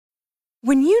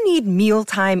When you need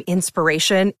mealtime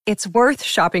inspiration, it's worth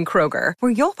shopping Kroger,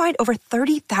 where you'll find over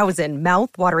 30,000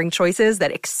 mouth-watering choices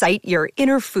that excite your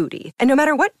inner foodie. And no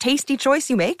matter what tasty choice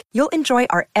you make, you'll enjoy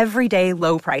our everyday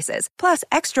low prices, plus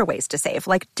extra ways to save,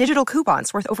 like digital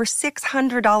coupons worth over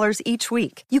 $600 each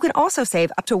week. You can also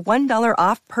save up to $1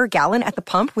 off per gallon at the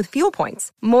pump with fuel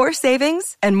points. More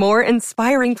savings and more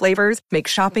inspiring flavors make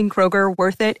shopping Kroger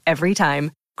worth it every time.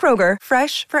 Kroger,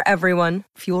 fresh for everyone.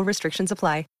 Fuel restrictions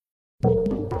apply.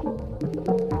 Welcome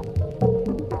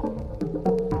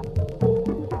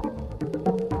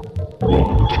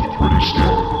to Pretty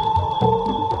Scary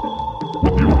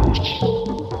with your hosts,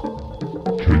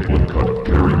 Caitlin Cutt,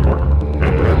 Gary Martin,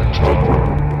 and Todd Brown.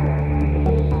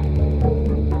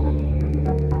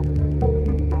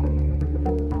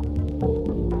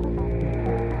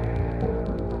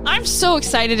 I'm so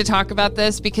excited to talk about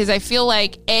this because I feel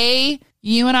like, A,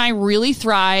 you and I really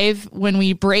thrive when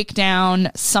we break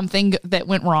down something that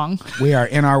went wrong. We are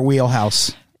in our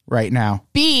wheelhouse right now.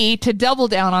 B, to double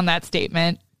down on that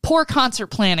statement, poor concert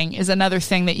planning is another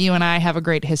thing that you and I have a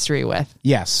great history with.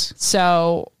 Yes.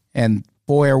 So. And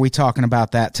boy, are we talking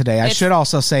about that today. I should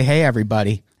also say, hey,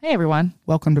 everybody. Hey, everyone.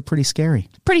 Welcome to Pretty Scary.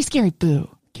 Pretty Scary,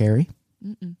 boo. Carrie?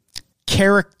 Mm-mm.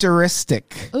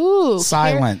 Characteristic. Ooh.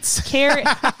 Silence. Carrie.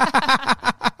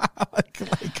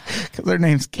 Because their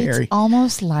name's Carrie. It's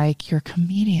almost like you're a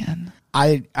comedian.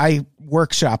 I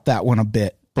workshop that one a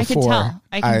bit before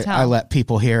I can tell. I let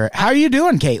people hear it. How are you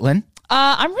doing, Caitlin?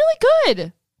 I'm really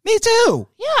good. Me too.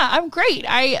 Yeah, I'm great.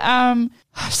 I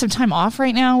have some time off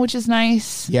right now, which is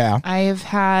nice. Yeah. I have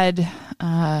had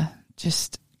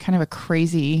just kind of a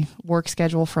crazy work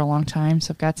schedule for a long time,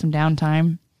 so I've got some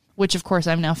downtime, which of course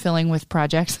I'm now filling with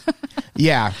projects.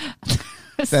 Yeah.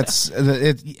 That's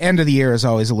the end of the year is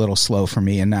always a little slow for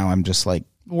me, and now I'm just like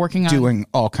working on doing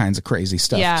all kinds of crazy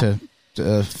stuff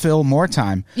to fill more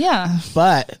time. Yeah.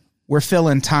 But we're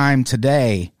filling time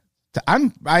today.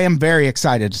 I am very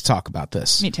excited to talk about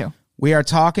this. Me too. We are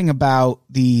talking about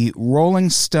the Rolling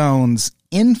Stones'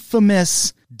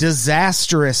 infamous,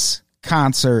 disastrous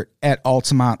concert at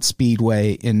Altamont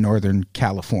Speedway in Northern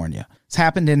California. It's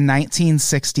happened in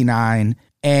 1969,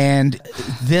 and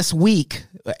this week,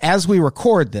 as we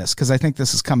record this, because I think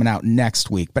this is coming out next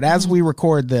week, but as we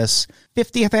record this,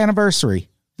 50th anniversary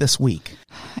this week.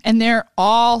 And they're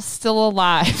all still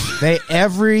alive.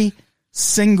 Every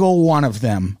single one of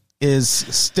them is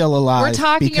still alive. We're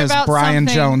talking because about Brian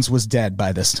something Jones was dead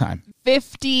by this time.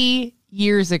 50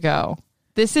 years ago.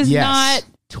 This is not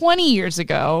 20 years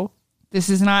ago. This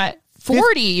is not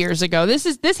 40 years ago.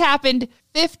 This happened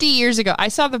 50 years ago. I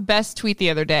saw the best tweet the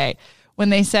other day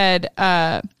when they said,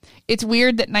 it's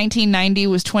weird that 1990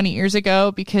 was 20 years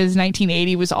ago because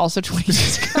 1980 was also 20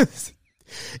 years ago.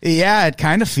 Yeah, it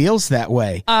kind of feels that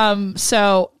way.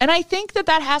 So, and I think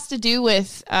that has to do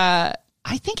with,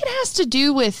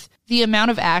 the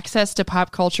amount of access to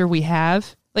pop culture we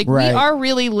have. Like, we are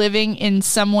really living in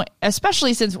some way,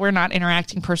 especially since we're not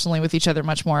interacting personally with each other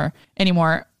much more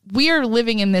anymore. We are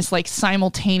living in this like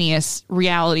simultaneous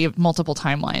reality of multiple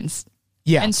timelines.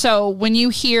 Yeah. And so when you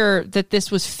hear that this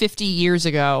was 50 years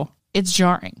ago, it's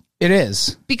jarring. It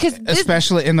is. Because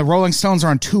especially, and the Rolling Stones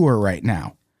are on tour right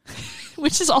now.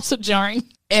 Which is also jarring.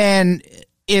 And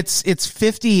it's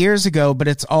 50 years ago, but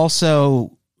it's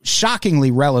also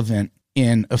shockingly relevant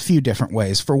in a few different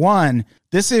ways. For one,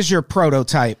 this is your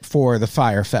prototype for the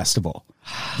Fyre Festival.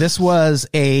 This was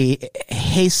a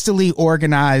hastily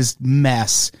organized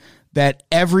mess that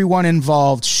everyone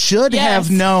involved should have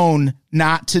known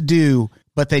not to do,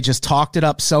 but they just talked it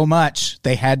up so much,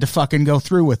 they had to fucking go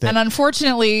through with it. And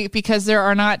unfortunately, because there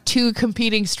are not two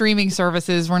competing streaming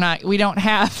services, we don't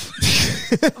have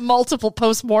multiple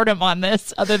postmortem on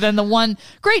this other than the one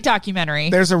great documentary.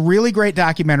 There's a really great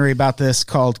documentary about this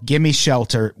called Gimme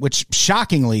Shelter, which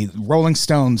shockingly Rolling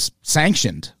Stones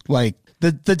sanctioned. Like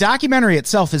the documentary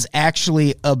itself is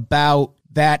actually about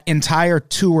that entire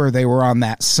tour they were on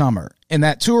that summer. And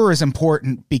that tour is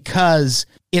important because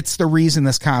it's the reason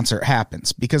this concert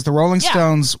happens, because the Rolling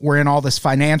Stones were in all this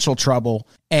financial trouble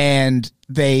and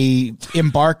they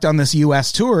embarked on this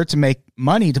U.S. tour to make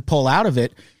money to pull out of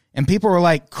it. And people were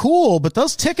like, cool, but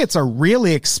those tickets are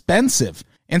really expensive.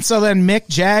 And so then Mick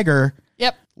Jagger,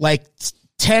 like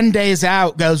 10 days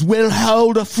out, goes, we'll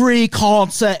hold a free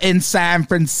concert in San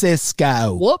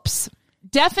Francisco. Whoops.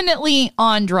 Definitely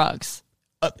on drugs.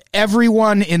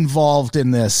 Everyone involved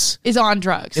in this is on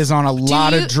drugs. Is on a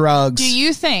lot of drugs. Do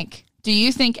you think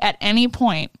at any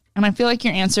point, and I feel like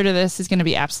your answer to this is going to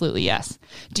be absolutely yes.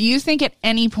 Do you think at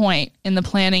any point in the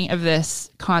planning of this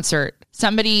concert,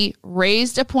 somebody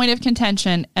raised a point of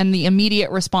contention and the immediate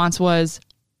response was,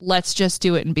 let's just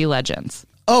do it and be legends?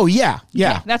 Oh, yeah.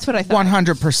 That's what I thought.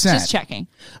 100%. Just checking.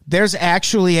 There's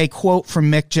actually a quote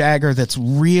from Mick Jagger that's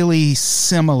really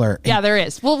similar. Yeah, there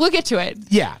is. Well, we'll get to it.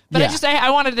 Yeah. But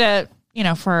I wanted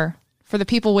to, for the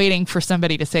people waiting for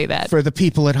somebody to say that. For the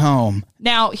people at home.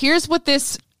 Now, here's what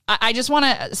this, I just want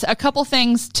a couple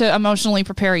things to emotionally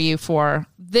prepare you for.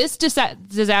 This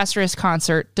disastrous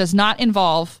concert does not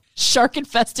involve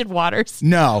shark-infested waters.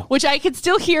 No. Which I can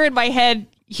still hear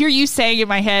you saying in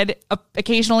my head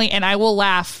occasionally, and I will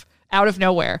laugh out of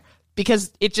nowhere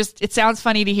because it sounds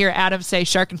funny to hear Adam say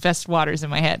shark-infested waters in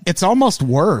my head. It's almost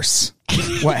worse.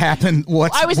 What happened?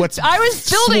 I was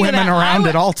building swimming around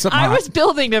at Altamont. I was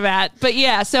building to that. But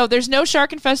yeah, so there's no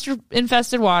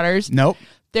shark-infested waters. Nope.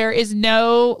 There is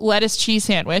no lettuce cheese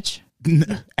sandwich.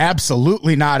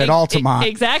 Absolutely not at Altamont.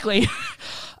 Exactly.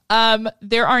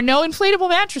 There are no inflatable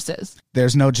mattresses.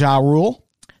 There's no Ja Rule.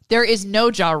 There is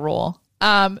no Ja Rule.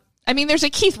 There's a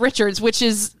Keith Richards, which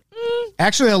is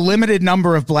actually a limited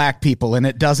number of black people, and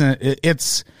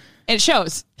it's it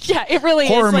shows. Yeah, it really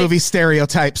horror is. Movie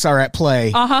stereotypes are at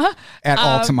play at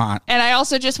Altamont. And I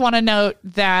also just want to note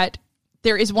that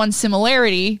there is one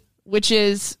similarity, which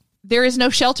is there is no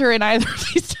shelter in either of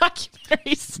these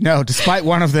documentaries. No, despite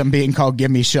one of them being called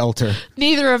Gimme Shelter.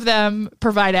 Neither of them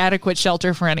provide adequate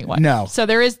shelter for anyone. No. So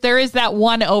there is that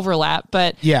one overlap.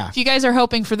 But yeah, if you guys are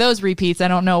hoping for those repeats, I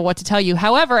don't know what to tell you.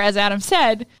 However, as Adam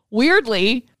said,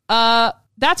 weirdly,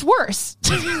 that's worse.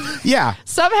 Yeah.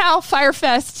 Somehow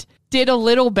Firefest did a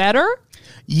little better.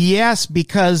 Yes,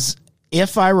 because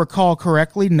if I recall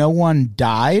correctly, no one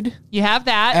died. You have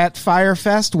that. At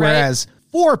Firefest, whereas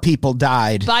 4 people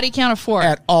died. Body count of 4.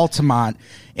 At Altamont.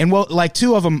 And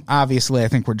 2 of them, obviously, I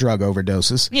think were drug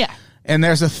overdoses. Yeah. And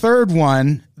there's a third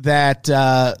one that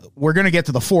we're going to get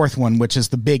to the fourth one, which is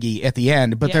the biggie at the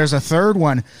end. But there's a third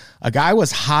one. A guy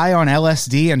was high on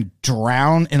LSD and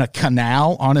drowned in a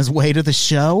canal on his way to the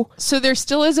show. So there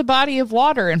still is a body of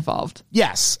water involved.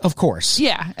 Yes, of course.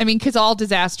 Yeah. Because all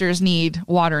disasters need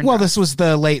water. Well, this was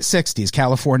the late 60s.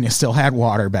 California still had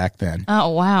water back then. Oh,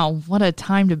 wow. What a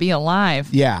time to be alive.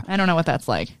 Yeah. I don't know what that's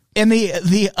like. And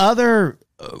the other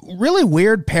really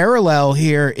weird parallel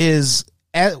here is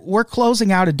we're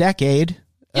closing out a decade.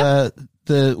 Yep.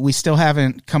 We still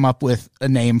haven't come up with a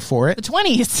name for it. The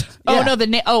 20s. Yeah.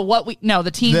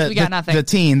 The teens. We got nothing. The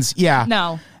teens. Yeah.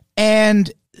 No.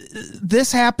 And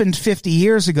this happened 50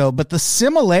 years ago, but the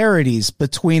similarities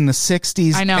between the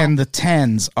 60s and the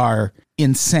 10s are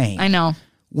insane. I know.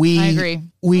 I agree.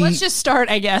 Let's just start,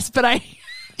 I guess. But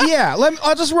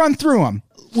I'll just run through them.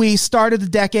 We started the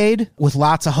decade with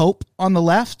lots of hope on the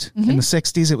left. In the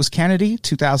 60s, it was Kennedy.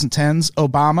 2010s,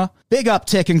 Obama. Big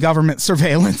uptick in government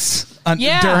surveillance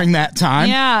during that time.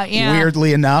 Yeah.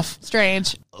 Weirdly enough.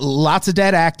 Strange. Lots of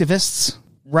dead activists.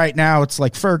 Right now, it's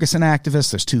like Ferguson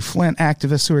activists. There's 2 Flint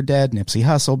activists who are dead. Nipsey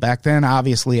Hussle. Back then,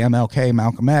 obviously, MLK,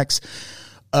 Malcolm X.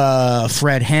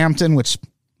 Fred Hampton, which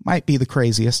might be the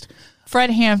craziest. Fred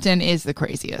Hampton is the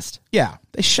craziest. Yeah.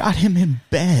 They shot him in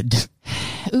bed.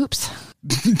 Oops.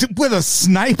 With a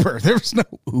sniper. There was no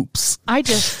oops.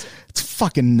 It's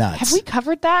fucking nuts. Have we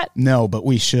covered that? No, but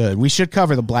we should. We should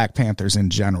cover the Black Panthers in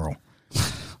general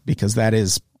because that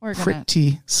is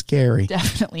pretty scary.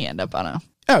 Definitely end up on a...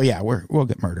 Oh, yeah. We'll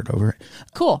get murdered over it.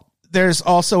 Cool. There's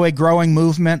also a growing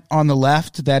movement on the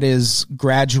left that is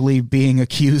gradually being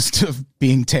accused of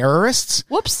being terrorists.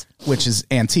 Whoops. Which is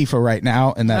Antifa right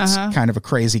now, and that's kind of a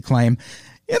crazy claim.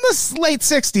 In the late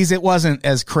 60s, it wasn't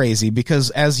as crazy because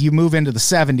as you move into the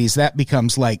 70s, that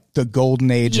becomes like the golden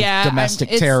age of domestic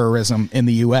terrorism in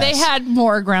the U.S. They had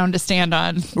more ground to stand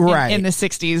on in the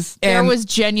 60s. There was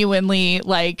genuinely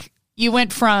you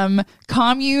went from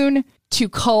commune to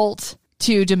cult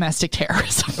to domestic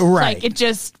terrorism. Right. It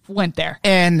just went there.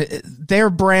 And their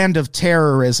brand of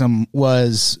terrorism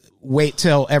was wait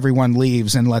till everyone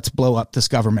leaves and let's blow up this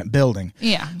government building.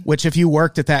 Yeah. Which if you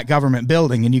worked at that government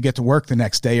building and you get to work the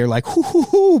next day, you're like,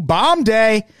 hoo, bomb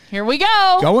day. Here we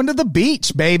go. Going to the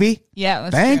beach, baby. Yeah,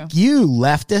 that's Thank you,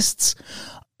 leftists.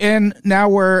 And now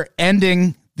we're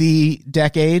ending the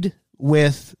decade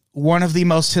with one of the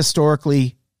most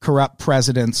historically corrupt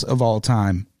presidents of all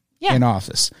time in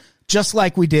office. Just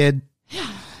like we did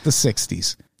the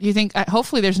 60s. You think,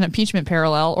 hopefully there's an impeachment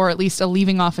parallel or at least a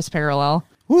leaving office parallel.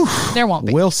 Oof, there won't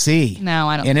be. We'll see. No,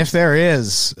 I don't. And if there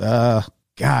is,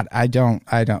 God, I don't.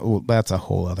 Well, that's a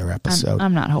whole other episode.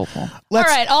 I'm not hopeful. All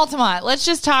right, Altamont. Let's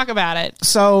just talk about it.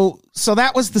 So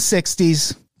that was the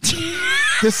 60s.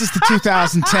 This is the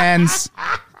 2010s.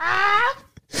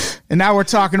 And now we're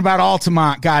talking about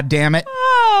Altamont, God damn it.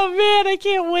 Oh man, I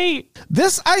can't wait.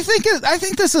 I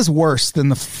think this is worse than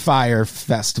the Fire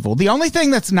Festival. The only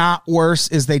thing that's not worse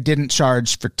is they didn't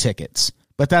charge for tickets.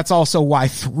 But that's also why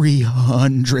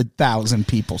 300,000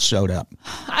 people showed up.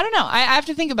 I don't know. I have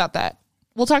to think about that.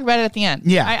 We'll talk about it at the end.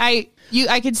 Yeah.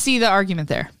 I could see the argument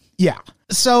there. Yeah.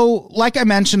 So, like I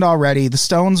mentioned already, the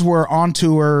Stones were on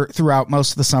tour throughout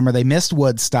most of the summer. They missed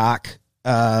Woodstock,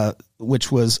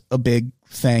 which was a big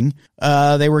thing.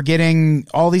 They were getting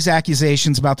all these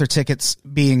accusations about their tickets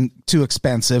being too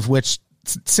expensive, which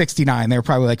 $69, they were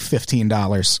probably like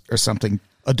 $15 or something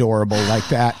adorable like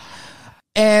that.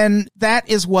 And that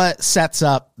is what sets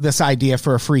up this idea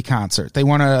for a free concert. They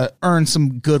want to earn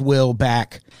some goodwill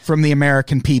back from the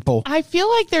American people. I feel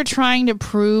like they're trying to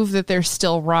prove that they're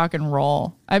still rock and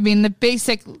roll. I mean, the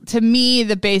basic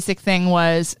thing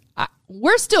was,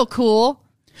 we're still cool.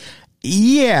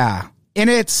 Yeah. And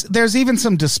there's even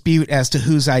some dispute as to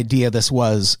whose idea this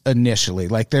was initially.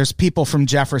 Like, there's people from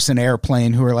Jefferson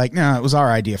Airplane who are like, no, it was our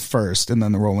idea first. And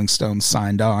then the Rolling Stones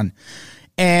signed on.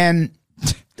 And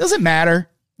doesn't matter.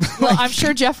 Well, I'm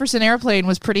sure Jefferson Airplane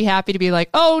was pretty happy to be like,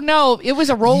 oh, no, it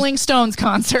was a Rolling Stones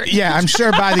concert. Yeah, I'm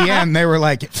sure by the end they were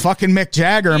like, fucking Mick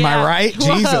Jagger, am I right?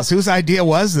 Whoa. Jesus, whose idea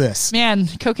was this? Man,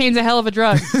 cocaine's a hell of a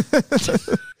drug.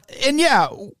 And yeah,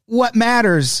 what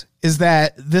matters is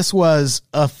that this was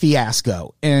a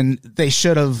fiasco, and they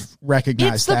should have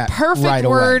recognized that It's the perfect right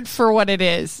word away. for what it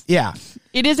is. Yeah.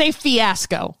 It is a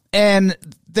fiasco. And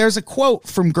there's a quote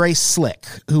from Grace Slick,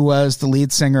 who was the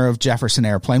lead singer of Jefferson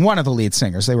Airplane, one of the lead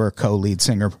singers. They were a co-lead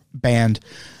singer band.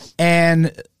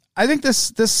 And I think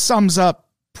this sums up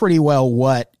pretty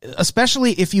well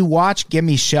especially if you watch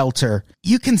Gimme Shelter,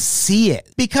 you can see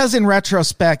it. Because in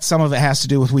retrospect, some of it has to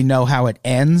do with we know how it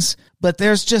ends, but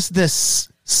there's just this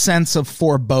sense of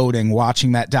foreboding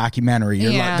watching that documentary.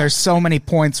 There's so many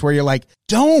points where you're like,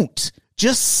 don't.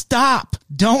 Just stop.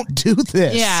 Don't do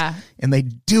this. Yeah. And they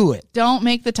do it. Don't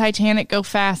make the Titanic go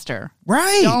faster.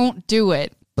 Right. Don't do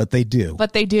it. But they do.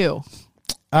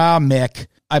 Mick.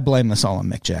 I blame this all on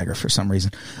Mick Jagger for some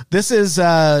reason. This is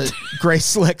Grace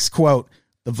Slick's quote.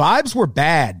 The vibes were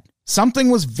bad.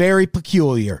 Something was very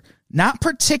peculiar. Not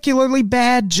particularly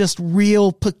bad, just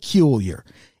real peculiar.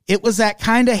 It was that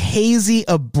kind of hazy,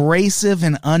 abrasive,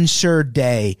 and unsure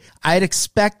day. I had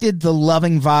expected the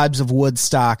loving vibes of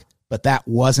Woodstock, but that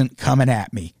wasn't coming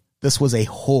at me. This was a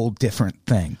whole different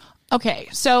thing. Okay,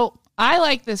 so I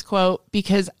like this quote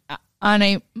because on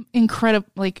a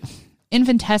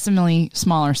infinitesimally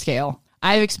smaller scale,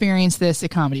 I've experienced this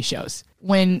at comedy shows.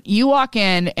 When you walk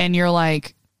in and you're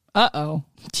like, uh-oh.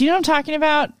 Do you know what I'm talking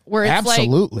about? Where it's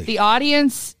Absolutely. Like the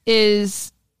audience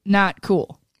is not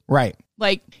cool. Right.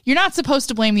 Like, you're not supposed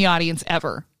to blame the audience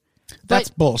ever. That's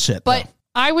bullshit, But though.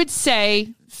 I would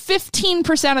say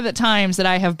 15% of the times that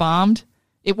I have bombed,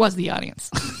 it was the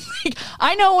audience. Like,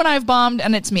 I know when I've bombed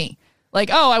and it's me. Like,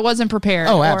 oh, I wasn't prepared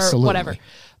or absolutely. whatever.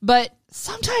 But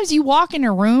sometimes you walk in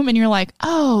a room and you're like,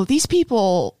 oh, these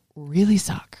people really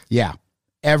suck. Yeah.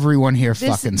 Everyone here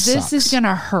fucking sucks. This is going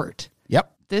to hurt.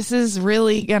 Yep. This is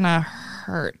really going to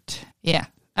hurt. Yeah.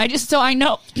 I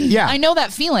know. Yeah. I know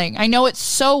that feeling. I know it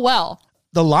so well.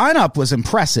 The lineup was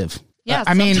impressive. Yeah,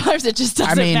 sometimes it just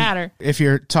doesn't matter. If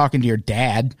you're talking to your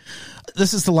dad,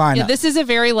 this is the lineup. Yeah, this is a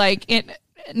very like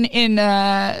in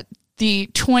the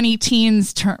 20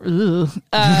 teens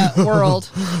world.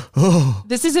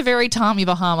 This is a very Tommy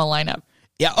Bahama lineup.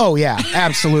 Yeah. Oh yeah,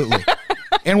 absolutely.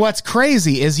 And what's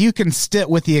crazy is you can still,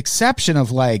 with the exception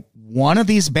of like one of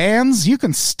these bands, you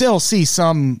can still see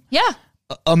some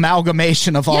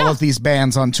amalgamation of all of these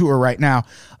bands on tour right now.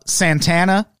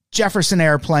 Santana, Jefferson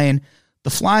Airplane, the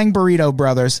Flying Burrito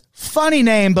Brothers, funny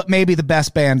name, but maybe the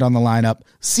best band on the lineup,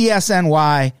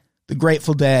 CSNY, the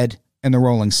Grateful Dead, and the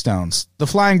Rolling Stones. The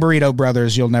Flying Burrito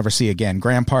Brothers you'll never see again.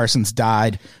 Graham Parsons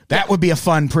died. That would be a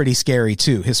fun, pretty scary,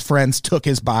 too. His friends took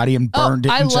his body and burned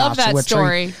it in Joshua Tree. I love that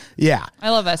story. Yeah.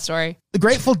 I love that story. The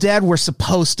Grateful Dead were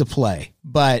supposed to play,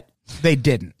 but they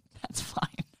didn't. That's fine.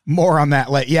 More on that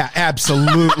later. Yeah,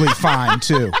 absolutely fine,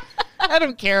 too. I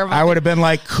don't care about I would have been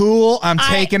like, cool, I'm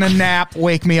taking a nap.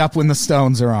 Wake me up when the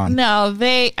Stones are on. No,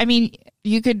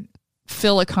 you could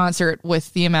fill a concert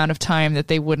with the amount of time that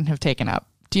they wouldn't have taken up.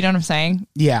 Do you know what I'm saying?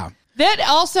 Yeah. That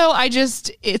also,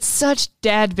 it's such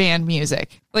dad band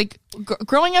music. Like,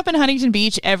 growing up in Huntington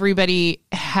Beach, everybody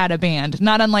had a band.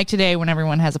 Not unlike today when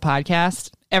everyone has a podcast.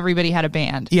 Everybody had a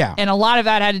band. Yeah. And a lot of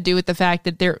that had to do with the fact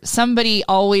that there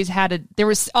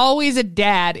was always a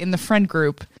dad in the friend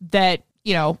group that,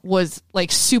 was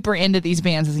like super into these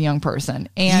bands as a young person.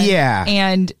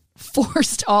 And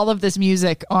forced all of this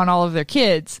music on all of their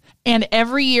kids. And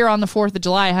every year on the 4th of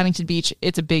July, Huntington Beach,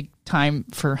 it's a big time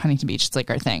for Huntington Beach. It's like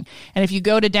our thing. And if you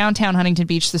go to downtown Huntington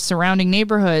Beach, the surrounding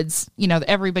neighborhoods,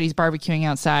 everybody's barbecuing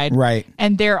outside. Right.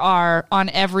 And there are on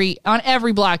every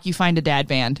block you find a dad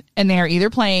band, and they are either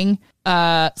playing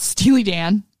Steely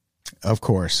Dan, of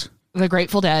course, the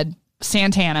Grateful Dead,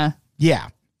 Santana, yeah,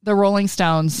 the Rolling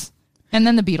Stones, and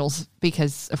then the Beatles,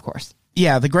 because of course.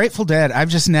 Yeah, the Grateful Dead, I've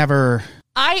just never...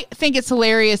 I think it's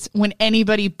hilarious when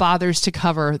anybody bothers to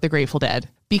cover the Grateful Dead,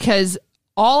 because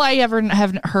all I ever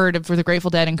have heard of for the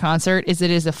Grateful Dead in concert is it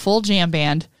is a full jam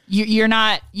band. You're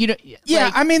not, you don't. Yeah,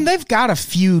 like, I mean, they've got a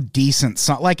few decent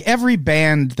songs. Like, every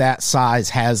band that size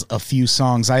has a few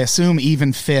songs. I assume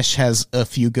even Fish has a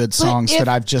few good songs that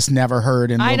I've just never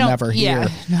heard and will never hear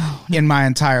in my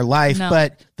entire life. No.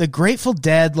 But the Grateful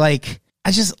Dead,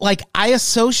 I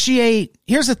associate...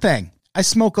 Here's the thing. I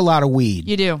smoke a lot of weed.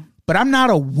 You do. But I'm not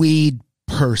a weed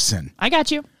person. I got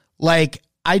you. Like,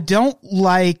 I don't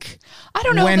like... I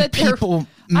don't know when that people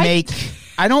make...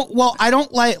 I don't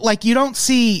like you don't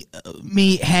see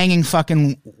me hanging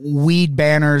fucking weed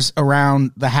banners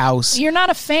around the house. You're not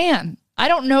a fan. I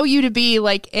don't know you to be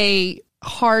like a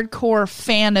hardcore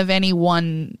fan of any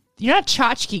one. You're not a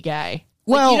tchotchke guy.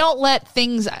 Well, you don't let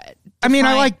things... I mean,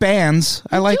 I like bands.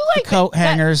 I like the Coat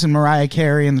Hangers and Mariah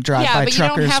Carey and the Drive-By Truckers. Yeah,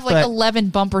 but you don't have like 11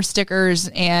 bumper stickers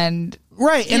and...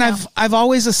 Right, and I've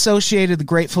always associated the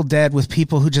Grateful Dead with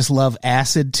people who just love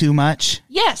acid too much.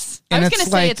 Yes. And I was going to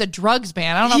say it's a drugs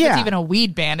band. I don't know if it's even a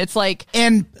weed band. It's like...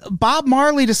 And Bob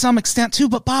Marley to some extent too,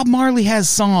 but Bob Marley has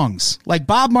songs. Like,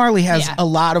 Bob Marley has a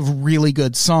lot of really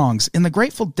good songs. And the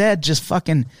Grateful Dead just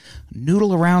fucking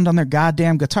noodle around on their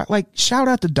goddamn guitar. Like, shout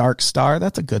out to Dark Star.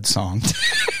 That's a good song.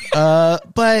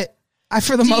 But I,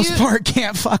 for the most part,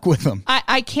 can't fuck with them.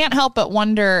 I can't help but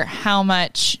wonder how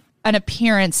much an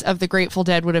appearance of the Grateful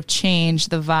Dead would have changed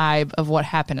the vibe of what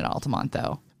happened at Altamont,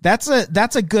 though. That's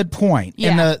a good point.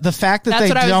 Yeah. And the fact that they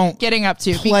don't getting up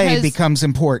to play becomes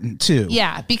important too.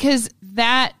 Yeah, because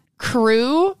that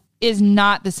crew is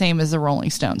not the same as the Rolling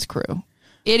Stones crew.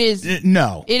 It is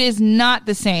no. It is not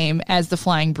the same as the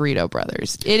Flying Burrito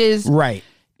Brothers. It is right.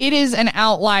 It is an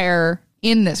outlier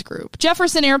in this group.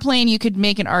 Jefferson Airplane, you could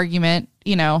make an argument,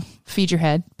 feed your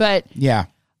head. But yeah.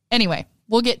 Anyway,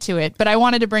 we'll get to it. But I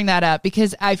wanted to bring that up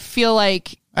because I feel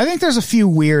like... I think there's a few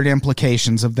weird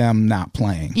implications of them not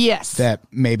playing. Yes. That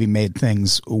maybe made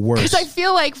things worse. Because I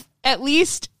feel like at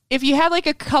least if you had like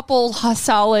a couple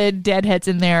solid Deadheads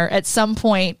in there at some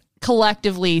point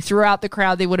collectively throughout the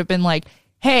crowd, they would have been like,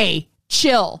 hey,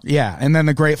 chill. Yeah, and then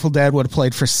the Grateful Dead would have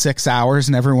played for 6 hours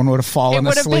and everyone would have fallen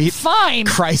asleep. It would have been fine.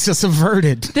 Crisis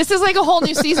averted. This is like a whole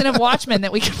new season of Watchmen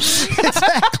that we can...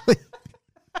 Exactly.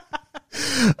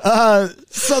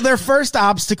 So their first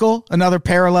obstacle, another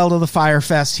parallel to the Fyre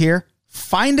Fest here,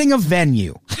 finding a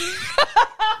venue.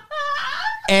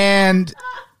 And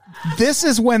this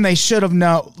is when they should have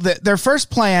known that their first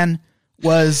plan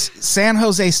was San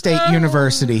Jose State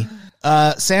University.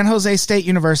 San Jose State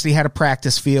University had a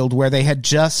practice field where they had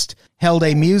just held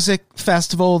a music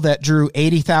festival that drew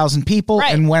 80,000 people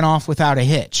and went off without a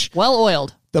hitch. Well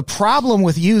oiled. The problem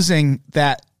with using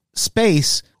that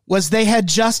space was they had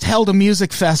just held a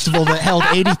music festival that held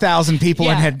 80,000 people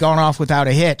and had gone off without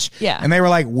a hitch. Yeah. And they were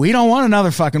like, we don't want another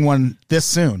fucking one this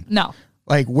soon. No.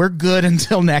 Like, we're good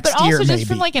until next year, maybe. But also just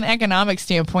from like an economic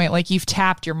standpoint, like you've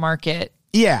tapped your market.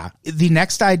 Yeah. The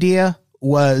next idea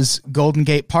was Golden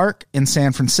Gate Park in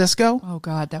San Francisco. Oh,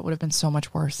 God, that would have been so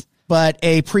much worse. But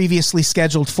a previously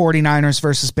scheduled 49ers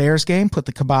versus Bears game put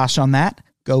the kibosh on that.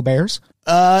 Go Bears.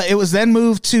 It was then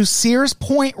moved to Sears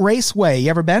Point Raceway. You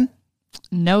ever been?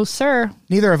 No, sir.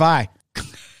 Neither have I.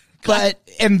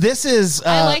 And this is...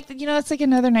 I like that, that's like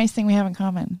another nice thing we have in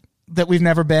common. That we've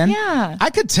never been? Yeah. I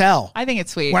could tell. I think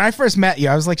it's sweet. When I first met you,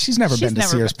 I was like, she's never been to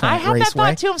Sears Point Raceway. I had that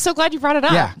thought too. I'm so glad you brought it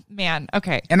up. Yeah. Man,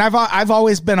 okay. And I've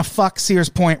always been a fuck Sears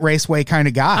Point Raceway kind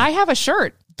of guy. I have a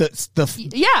shirt.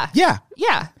 Yeah.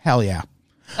 Yeah. Hell yeah.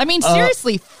 I mean,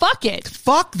 seriously, fuck it.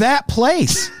 Fuck that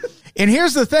place. And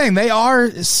here's the thing. They are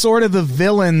sort of the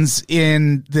villains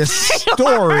in this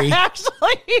story.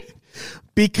 Actually.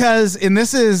 Because, and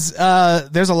this is,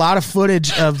 there's a lot of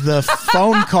footage of the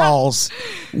phone calls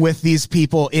with these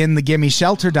people in the Gimme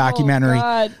Shelter documentary.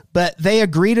 But they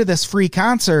agree to this free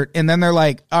concert, and then they're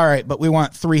like, all right, but we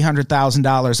want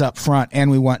 $300,000 up front,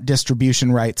 and we want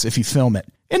distribution rights if you film it.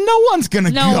 And no one's going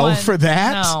to go for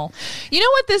that. No. You know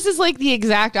what? This is like the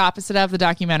exact opposite of the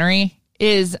documentary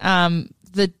is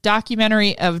the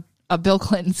documentary of Bill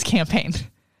Clinton's campaign.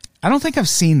 I don't think I've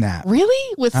seen that.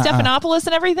 Really? With Stephanopoulos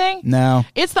and everything? No.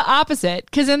 It's the opposite.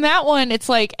 Because in that one, it's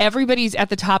like everybody's at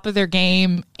the top of their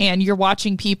game and you're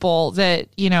watching people that,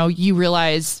 you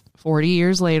realize 40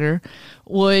 years later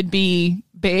would be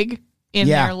big in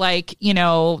their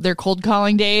their cold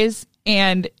calling days.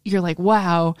 And you're like,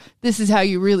 wow, this is how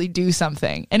you really do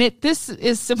something. And this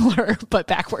is similar, but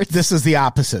backwards. This is the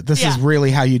opposite. This is really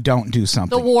how you don't do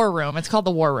something. The War Room. It's called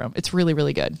The War Room. It's really,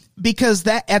 really good. Because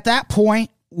at that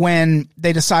point, when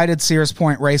they decided Sears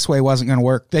Point Raceway wasn't going to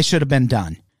work, they should have been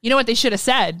done. You know what they should have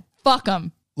said? Fuck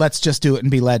them. Let's just do it and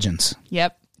be legends.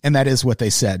 Yep. And that is what they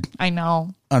said. I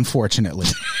know. Unfortunately.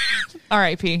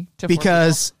 R.I.P.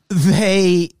 Because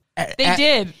they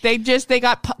did.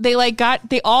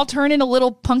 They all turn into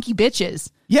little punky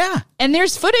bitches. Yeah. And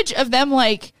there's footage of them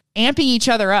like amping each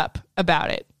other up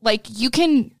about it. Like you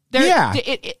can. They're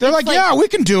like, yeah, we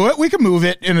can do it. We can move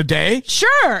it in a day.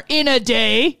 Sure. In a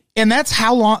day. And that's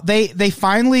how long they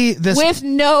finally with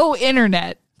no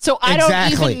internet. So I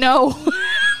don't even know.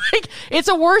 Like it's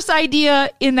a worse idea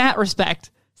in that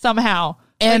respect somehow.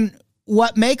 And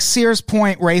what makes Sears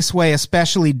Point Raceway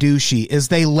especially douchey is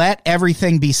they let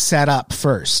everything be set up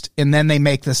first, and then they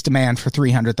make this demand for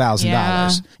 $300,000. Yeah.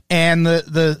 And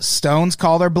the Stones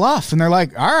call their bluff, and they're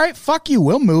like, all right, fuck you,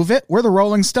 we'll move it. We're the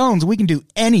Rolling Stones. We can do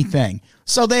anything.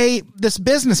 So this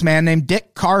businessman named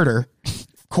Dick Carter,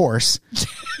 of course,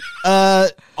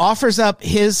 offers up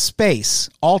his space,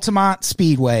 Altamont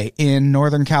Speedway in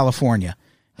Northern California.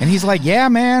 And he's like, yeah,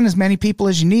 man, as many people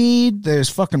as you need. There's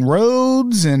fucking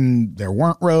roads, and there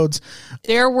weren't roads.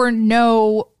 There were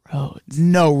no roads.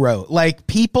 No road. Like,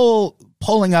 people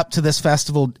pulling up to this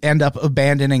festival end up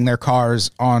abandoning their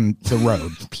cars on the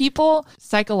road. People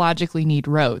psychologically need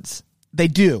roads. They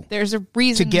do. There's a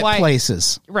reason to get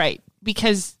places. Right.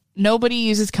 Because nobody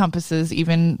uses compasses.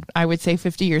 Even, I would say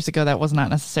 50 years ago, that was not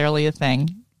necessarily a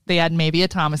thing. They had maybe a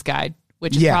Thomas guide,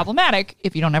 which is problematic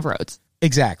if you don't have roads.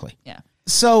 Exactly. Yeah.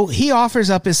 So he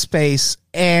offers up his space,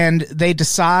 and they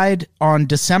decide on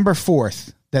December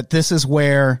 4th that this is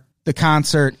where the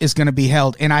concert is going to be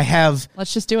held. And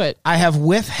let's just do it. I have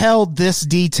withheld this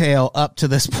detail up to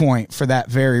this point for that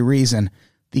very reason.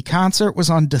 The concert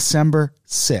was on December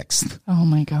 6th. Oh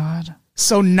my God.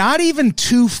 So not even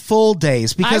 2 full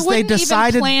days, because they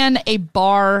decided even plan a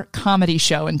bar comedy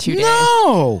show in 2 days.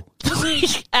 No.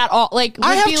 At all. Like,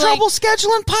 I have trouble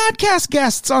scheduling podcast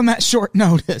guests on that short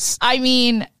notice. I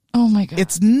mean, oh my God.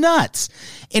 It's nuts.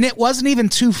 And it wasn't even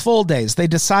 2 full days. They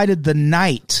decided the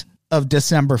night of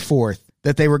December 4th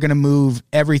that they were going to move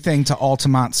everything to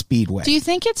Altamont Speedway. Do you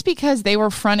think it's because they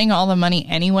were fronting all the money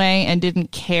anyway and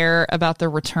didn't care about the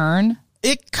return?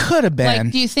 It could have been.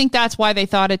 Like, do you think that's why they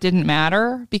thought it didn't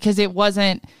matter? Because it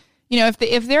wasn't,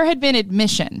 if there had been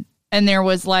admission and there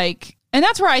was like, and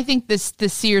that's where I think the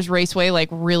Sears Raceway like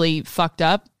really fucked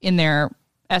up in their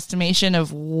estimation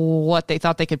of what they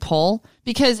thought they could pull.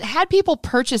 Because had people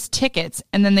purchased tickets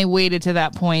and then they waited to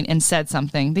that point and said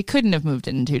something, they couldn't have moved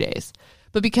it in 2 days.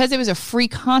 But because it was a free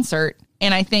concert,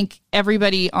 and I think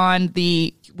everybody on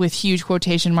the, with huge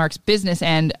quotation marks, business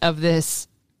end of this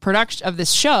production of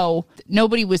this show,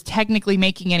 nobody was technically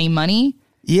making any money.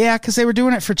 Yeah, because they were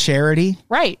doing it for charity.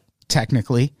 Right.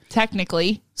 Technically.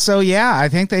 So yeah, I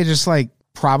think they just like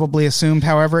probably assumed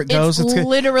however it goes. It's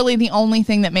literally the only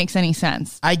thing that makes any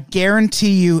sense. I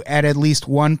guarantee you at least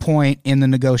one point in the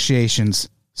negotiations,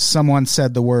 someone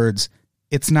said the words,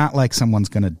 it's not like someone's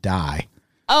going to die.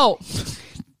 Oh,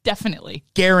 definitely.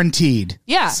 Guaranteed.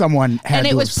 Yeah. Someone had and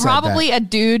to it was probably a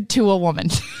dude to a woman.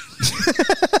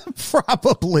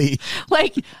 Probably.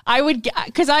 Like, I would,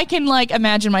 because I can like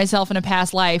imagine myself in a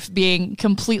past life being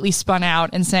completely spun out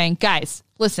and saying, guys,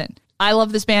 listen, I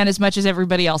love this band as much as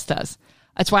everybody else does.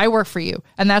 That's why I work for you.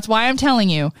 And that's why I'm telling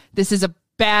you this is a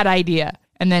bad idea.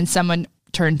 And then someone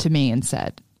turned to me and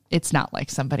said, it's not like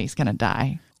somebody's going to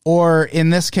die. Or in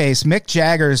this case, Mick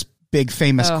Jagger's big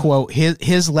famous quote,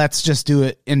 his let's just do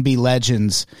it and be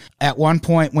legends. At one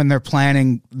point when they're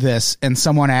planning this and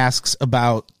someone asks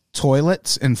about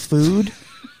toilets and food,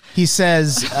 he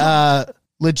says,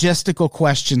 logistical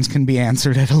questions can be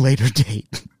answered at a later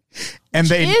date. And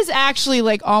it is actually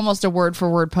like almost a word for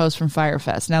word post from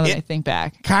Firefest now that I think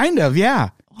back. Kind of, yeah.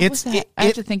 I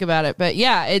have to think about it, but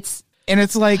yeah, it's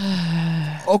like,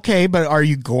 okay, but are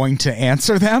you going to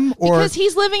answer them? Or because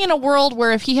he's living in a world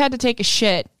where if he had to take a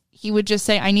shit, he would just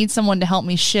say, I need someone to help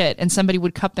me shit, and somebody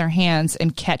would cup their hands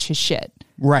and catch his shit.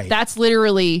 Right. That's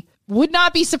literally, would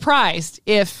not be surprised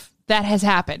if that has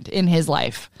happened in his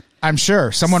life. I'm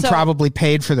sure. Someone probably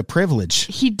paid for the privilege.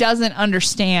 He doesn't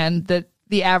understand that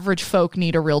the average folk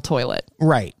need a real toilet.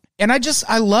 Right. And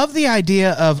I love the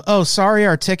idea of, oh, sorry,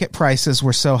 our ticket prices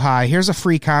were so high. Here's a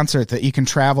free concert that you can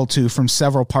travel to from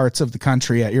several parts of the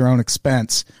country at your own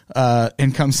expense,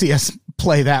 and come see us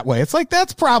play that way. It's like,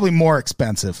 that's probably more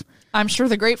expensive. I'm sure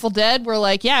the Grateful Dead were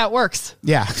like, yeah, it works.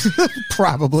 Yeah,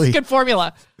 probably. Good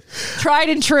formula. Tried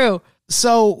and true.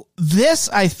 So this,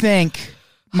 I think,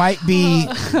 might be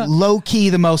low-key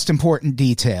the most important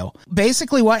detail.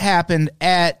 Basically what happened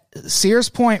at Sears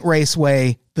Point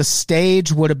Raceway, the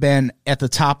stage would have been at the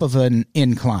top of an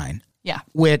incline. Yeah.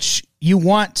 Which you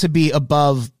want to be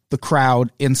above the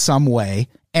crowd in some way.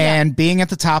 And being at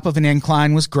the top of an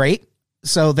incline was great.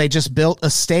 So they just built a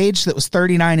stage that was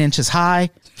 39 inches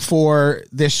high for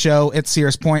this show at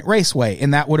Sears Point Raceway.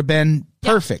 And that would have been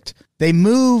perfect. They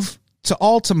move to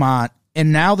Altamont,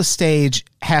 and now the stage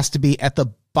has to be at the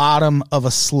bottom of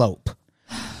a slope,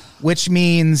 which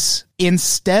means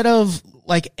instead of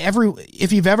like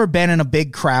if you've ever been in a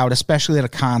big crowd, especially at a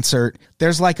concert,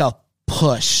 there's like a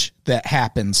push that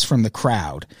happens from the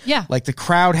crowd. Yeah. Like the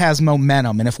crowd has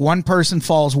momentum, and if one person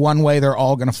falls one way, they're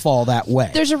all going to fall that way.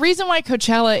 There's a reason why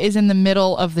Coachella is in the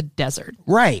middle of the desert.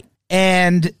 Right.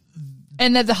 And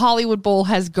that the Hollywood Bowl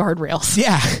has guardrails.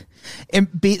 Yeah. And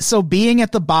so being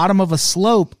at the bottom of a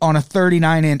slope on a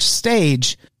 39-inch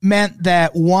stage meant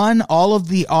that, one, all of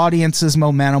the audience's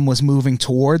momentum was moving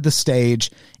toward the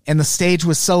stage, and the stage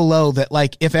was so low that,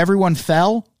 like, if everyone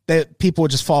fell, that people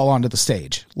would just fall onto the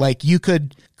stage. Like, you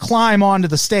could climb onto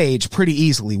the stage pretty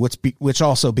easily, which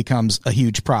also becomes a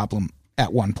huge problem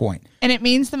at one point. And it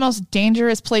means the most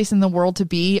dangerous place in the world to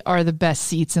be are the best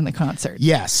seats in the concert.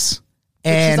 Yes.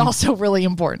 Which and is also really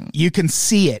important. You can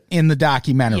see it in the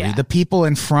documentary. Yeah. The people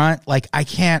in front, like, I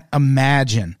can't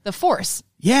imagine. The force.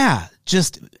 Yeah.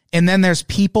 And then there's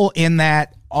people in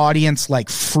that audience, like,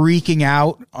 freaking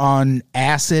out on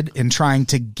acid and trying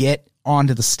to get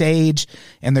onto the stage.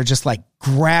 And they're just, like,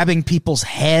 grabbing people's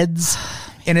heads.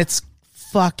 And it's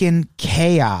fucking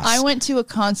chaos. I went to a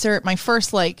concert, my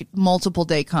first like multiple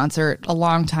day concert a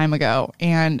long time ago,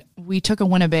 and we took a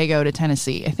Winnebago to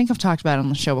Tennessee. I think I've talked about it on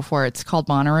the show before. It's called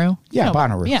Bonnaroo. Yeah,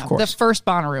 Bonnaroo. Yeah, of course. the first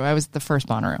Bonnaroo. I was at the first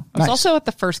Bonnaroo. I was also at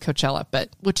the first Coachella,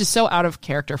 which is so out of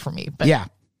character for me. But yeah,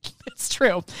 it's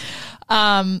true.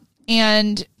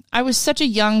 And I was such a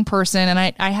young person, and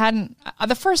I hadn't.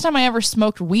 The first time I ever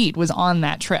smoked weed was on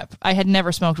that trip. I had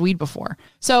never smoked weed before.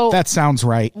 So that sounds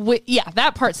right. Yeah,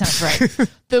 that part sounds right.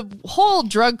 The whole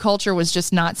drug culture was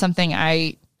just not something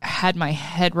I had my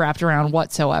head wrapped around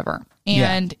whatsoever.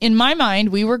 And in my mind,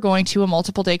 we were going to a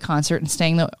multiple day concert and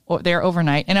staying there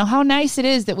overnight. And how nice it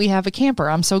is that we have a camper.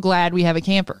 I'm so glad we have a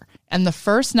camper. And the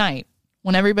first night,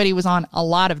 when everybody was on a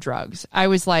lot of drugs, I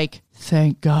was like,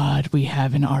 thank God we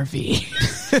have an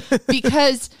RV.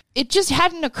 Because it just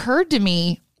hadn't occurred to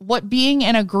me what being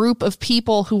in a group of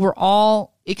people who were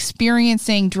all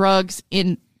experiencing drugs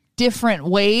in different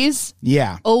ways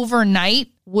overnight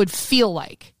would feel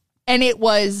like. And it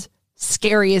was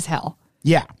scary as hell.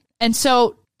 Yeah. And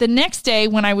so the next day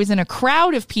when I was in a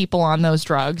crowd of people on those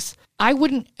drugs,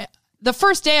 the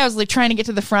first day I was like trying to get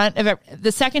to the front of it.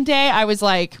 The second day I was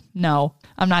like, no,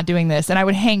 I'm not doing this. And I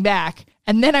would hang back.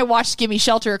 And then I watched Gimme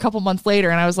Shelter a couple months later,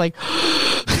 and I was like,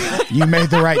 you made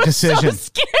the right decision. So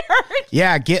scared.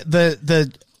 Yeah, get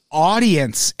the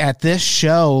audience at this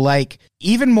show, like,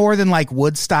 even more than like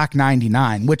Woodstock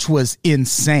 99, which was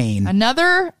insane.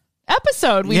 Another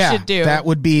episode we should do. That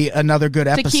would be another good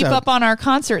episode. To keep up on our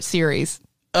concert series.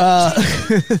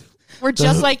 We're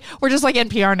just like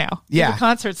NPR now. Yeah. The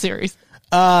concert series.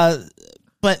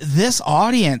 But this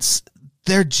audience,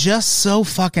 they're just so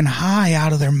fucking high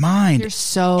out of their mind.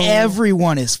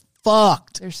 Everyone is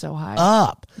fucked. They're so high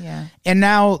up. Yeah. And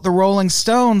now the Rolling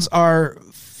Stones are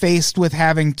faced with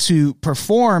having to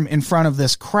perform in front of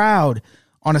this crowd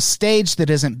on a stage that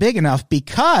isn't big enough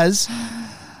because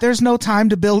there's no time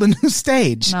to build a new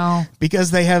stage. No.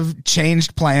 Because they have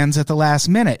changed plans at the last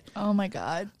minute. Oh my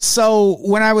God. So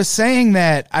when I was saying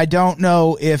that, I don't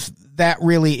know if that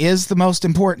really is the most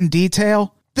important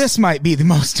detail. This might be the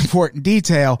most important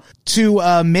detail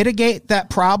to mitigate that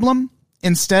problem.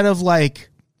 Instead of, like,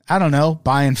 I don't know,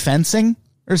 buying fencing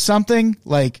or something,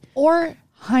 like, or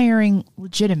hiring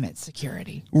legitimate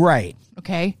security. Right.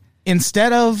 Okay.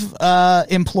 Instead of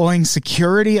employing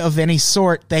security of any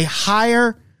sort, they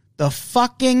hire the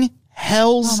fucking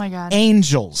Hells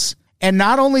Angels. And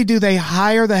not only do they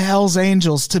hire the Hells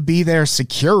Angels to be their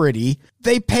security,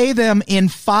 they pay them in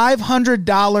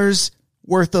 $500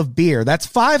 worth of beer. That's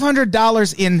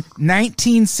 $500 in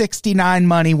 1969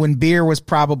 money when beer was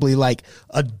probably like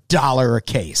 $1 a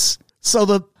case.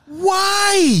 So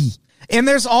why? And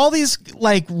there's all these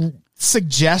like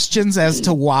suggestions as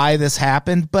to why this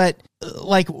happened, but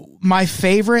like My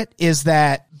favorite is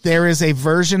that there is a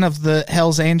version of the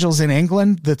Hells Angels in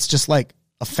England that's just like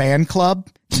a fan club.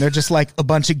 They're just like a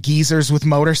bunch of geezers with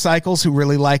motorcycles who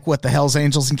really like what the Hells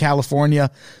Angels in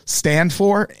California stand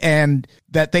for, and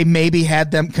that they maybe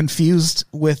had them confused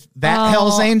with that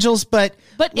Hells Angels. But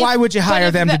why would you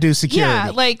hire them to do security?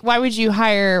 Yeah, like why would you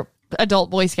hire adult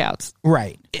Boy Scouts?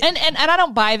 Right. And I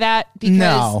don't buy that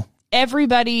because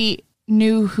everybody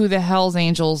knew who the Hells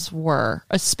Angels were,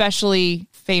 especially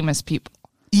famous people.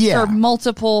 Yeah. For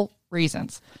multiple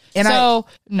reasons. And so,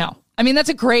 no. I mean,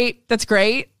 that's great.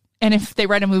 And if they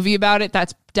write a movie about it,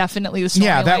 that's definitely the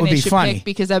storyline that would they be should funny. pick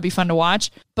because that'd be fun to watch.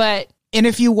 And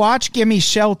if you watch Gimme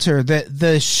Shelter,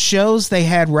 the shows they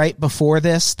had right before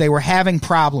this, they were having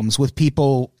problems with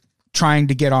people trying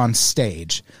to get on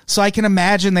stage. So I can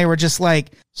imagine they were just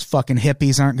like, these fucking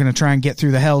hippies aren't going to try and get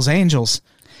through the Hells Angels.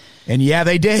 And yeah,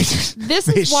 they did.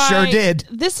 They sure did.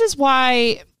 This is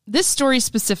why, this story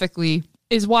specifically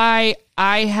is why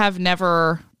I have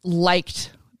never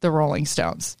liked the Rolling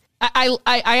Stones.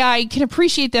 I can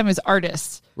appreciate them as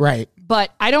artists. Right.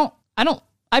 But I'm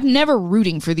never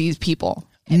rooting for these people.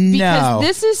 No. Because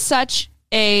this is such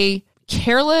a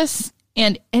careless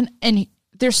and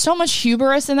there's so much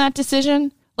hubris in that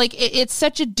decision. Like, it's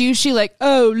such a douchey, like,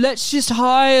 oh, let's just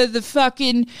hire the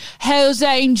fucking Hells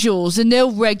Angels and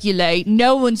they'll regulate.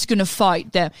 No one's going to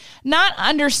fight them. Not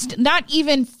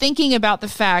even thinking about the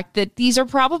fact that these are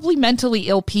probably mentally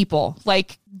ill people,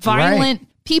 like violent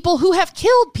people who have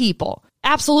killed people.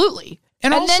 Absolutely.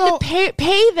 And also, then to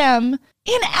pay them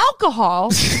in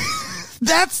alcohol.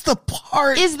 That's the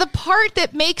part. Is the part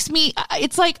that makes me,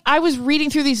 it's like I was reading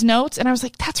through these notes and I was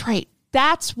like, that's right.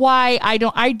 That's why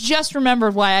I just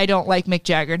remembered why I don't like Mick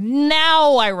Jagger.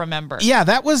 Now I remember. Yeah,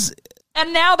 that was.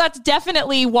 And now that's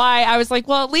definitely why I was like,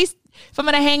 well, at least if I'm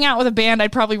going to hang out with a band,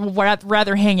 I'd probably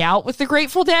rather hang out with the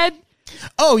Grateful Dead.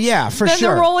 Oh, yeah, for than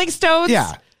sure. The Rolling Stones.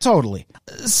 Yeah, totally.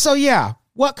 So, yeah,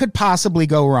 what could possibly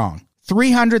go wrong?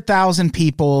 300,000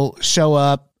 people show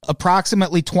up.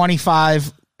 Approximately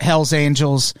 25 Hells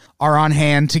Angels are on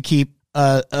hand to keep.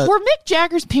 Were Mick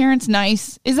Jagger's parents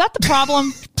nice? Is that the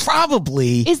problem?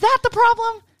 Probably. Is that the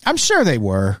problem? I'm sure they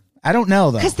were. I don't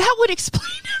know though. Because that would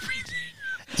explain everything.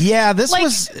 Yeah, this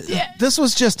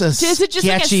was just a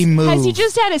sketchy move. Has he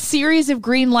just had a series of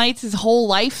green lights his whole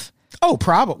life? Oh,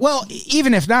 probably. Well,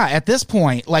 even if not, at this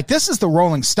point, like this is the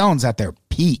Rolling Stones at their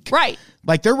peak. Right.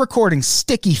 Like they're recording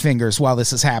Sticky Fingers while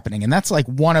this is happening, and that's like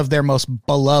one of their most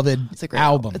beloved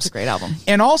albums. It's a great album.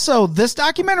 And also, this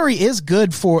documentary is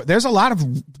good for. There's a lot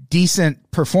of decent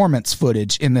performance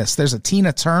footage in this. There's a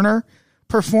Tina Turner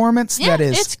performance that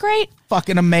is it's great,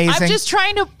 fucking amazing. I'm just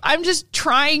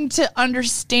trying to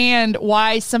understand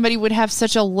why somebody would have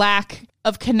such a lack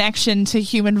of connection to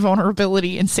human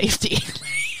vulnerability and safety.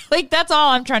 Like that's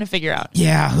all I'm trying to figure out.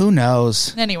 Yeah, who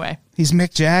knows? Anyway, he's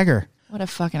Mick Jagger. What a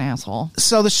fucking asshole.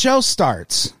 So the show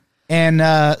starts, and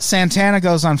Santana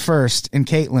goes on first, and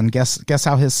Caitlin, guess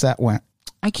how his set went?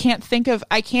 I can't think of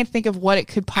what it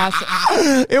could possibly.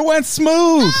 It went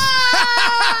smooth.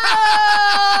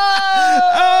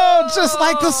 Oh, just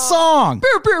like the song.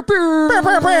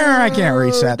 I can't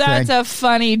reach that That's thing. a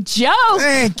funny joke.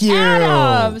 Thank you.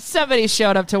 Adam, somebody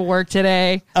showed up to work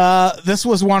today. This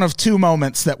was one of two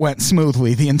moments that went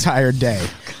smoothly the entire day.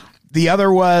 The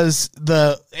other was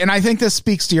and I think this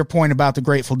speaks to your point about the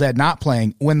Grateful Dead not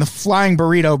playing. When the Flying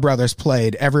Burrito Brothers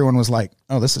played, everyone was like,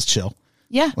 oh, this is chill.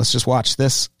 Yeah. Let's just watch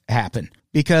this happen.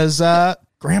 Because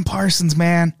Graham Parsons,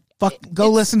 man.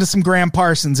 Go listen to some Graham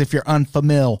Parsons if you're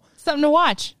unfamiliar. Something to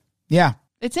watch. Yeah.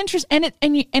 It's interesting.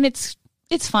 And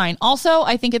it's fine. Also,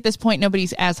 I think at this point,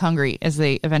 nobody's as hungry as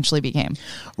they eventually became.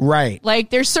 Right. Like,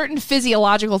 there's certain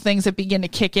physiological things that begin to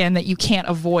kick in that you can't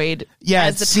avoid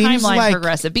as the seems timeline like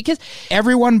progresses. Because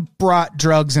everyone brought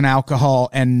drugs and alcohol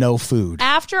and no food.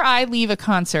 After I leave a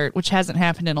concert, which hasn't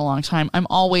happened in a long time, I'm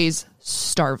always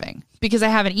starving because I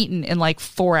haven't eaten in like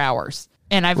 4 hours.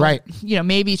 And I've,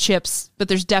 maybe chips, but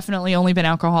there's definitely only been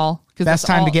alcohol. Best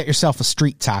time to get yourself a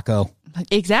street taco.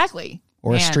 Exactly.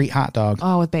 Or a street hot dog.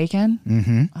 Oh, with bacon?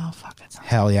 Mm-hmm. Oh, fuck. That sounds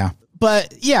hell yeah.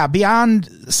 But yeah, beyond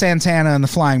Santana and the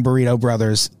Flying Burrito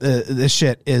Brothers, this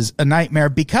shit is a nightmare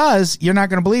because you're not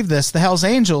going to believe this. The Hells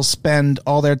Angels spend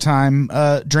all their time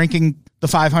drinking the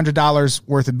 $500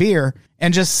 worth of beer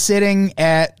and just sitting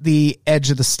at the edge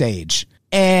of the stage.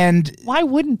 And why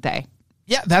wouldn't they?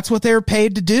 Yeah, that's what they were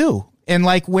paid to do. And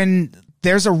like when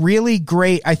there's a really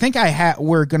great, I think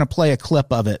we're going to play a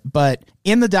clip of it, but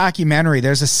in the documentary,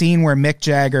 there's a scene where Mick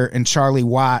Jagger and Charlie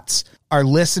Watts are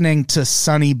listening to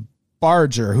Sonny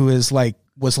Barger, who was like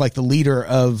the leader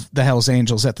of the Hells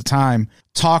Angels at the time,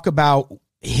 talk about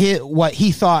what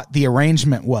he thought the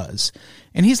arrangement was.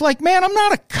 And he's like, man, I'm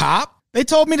not a cop. They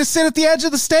told me to sit at the edge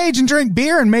of the stage and drink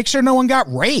beer and make sure no one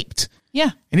got raped.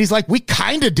 Yeah. And he's like, we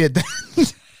kind of did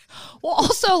that. Well,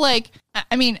 also, like,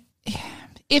 I mean,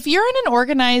 if you're in an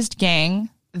organized gang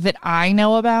that I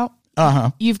know about,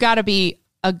 you've got to be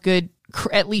a good,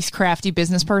 at least crafty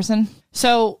business person.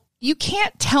 So you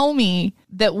can't tell me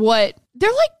that they're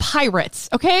like pirates,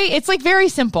 okay? It's like very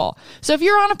simple. So if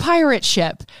you're on a pirate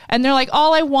ship and they're like,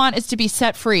 all I want is to be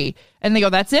set free. And they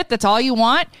go, that's it? That's all you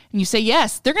want? And you say,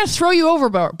 yes, they're going to throw you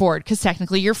overboard because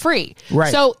technically you're free.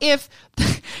 Right. So if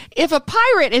a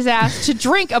pirate is asked to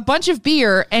drink a bunch of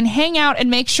beer and hang out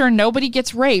and make sure nobody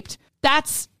gets raped,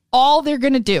 that's all they're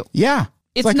going to do. Yeah.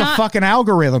 It's like not a fucking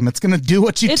algorithm. It's going to do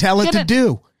what you tell it to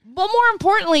do. Well, more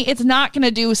importantly, it's not going to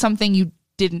do something you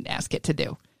didn't ask it to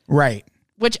do. Right.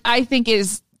 Which I think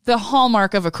is the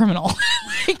hallmark of a criminal.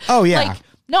 Oh, yeah. Like,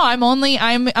 no,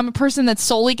 I'm a person that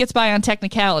solely gets by on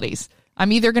technicalities.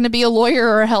 I'm either going to be a lawyer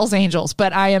or a Hell's Angels,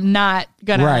 but I am not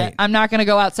going to, I'm not going to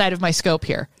go outside of my scope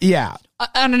here. Yeah.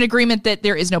 On an agreement that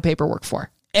there is no paperwork for.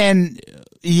 And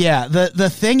yeah, the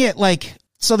thing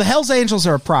so the Hell's Angels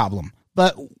are a problem,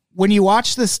 but when you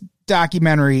watch this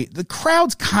documentary, the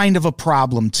crowd's kind of a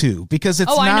problem too, because it's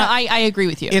I know. I agree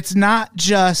with you. It's not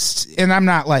just, and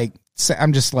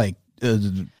I'm just like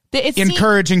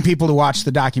encouraging people to watch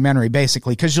the documentary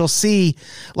basically, because you'll see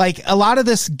like a lot of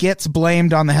this gets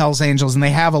blamed on the Hell's Angels and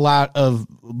they have a lot of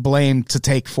blame to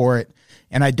take for it.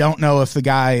 And I don't know if the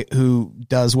guy who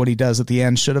does what he does at the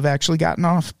end should have actually gotten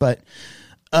off, but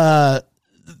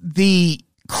the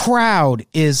crowd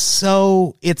is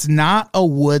it's not a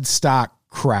Woodstock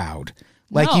crowd.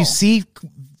 Like you see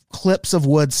clips of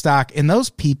Woodstock and those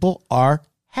people are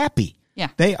happy. Yeah.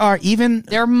 They are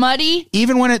they're muddy.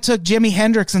 Even when it took Jimi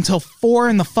Hendrix until 4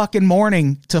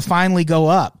 a.m. to finally go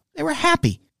up, they were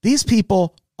happy. These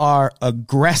people are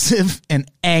aggressive and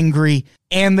angry,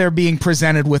 and they're being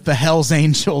presented with the Hell's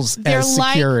Angels as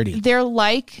security. They're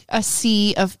like a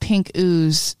sea of pink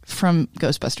ooze from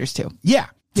Ghostbusters 2. Yeah.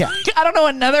 Yeah. I don't know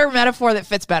another metaphor that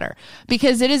fits better,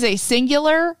 because it is a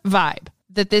singular vibe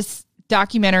that this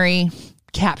documentary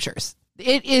captures.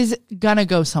 It is gonna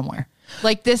go somewhere.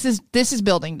 Like this is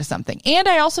building to something. And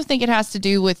I also think it has to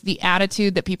do with the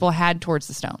attitude that people had towards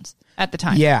the Stones at the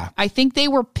time. Yeah. I think they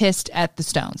were pissed at the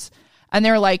Stones. And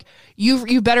they're like,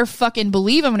 you better fucking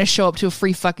believe I'm going to show up to a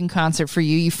free fucking concert for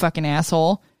you, you fucking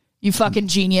asshole. You fucking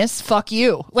genius. Fuck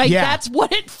you. Like, that's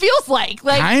what it feels like.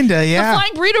 Like, kinda, yeah. The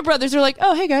Flying Burrito Brothers are like,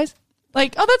 oh, hey, guys.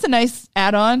 Like, oh, that's a nice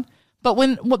add-on. But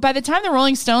by the time the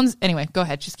Rolling Stones... Anyway, go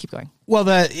ahead. Just keep going. Well,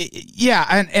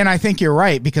 and I think you're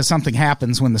right, because something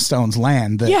happens when the Stones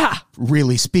land that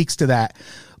really speaks to that.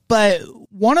 But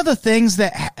one of the things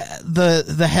that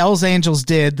the Hell's Angels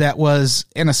did that was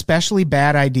an especially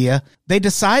bad idea, they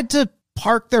decide to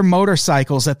park their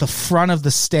motorcycles at the front of the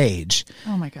stage.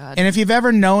 Oh, my God. And if you've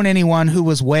ever known anyone who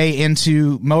was way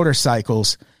into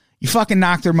motorcycles, you fucking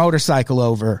knock their motorcycle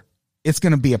over, it's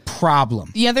going to be a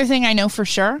problem. The other thing I know for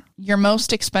sure, your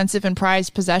most expensive and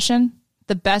prized possession,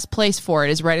 the best place for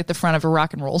it is right at the front of a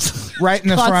rock and rolls. Right in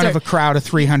the front of a crowd of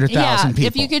 300,000 people.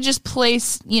 If you could just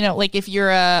place, like if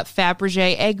you're a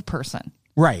Fabergé egg person.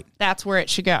 Right. That's where it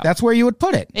should go. That's where you would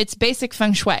put it. It's basic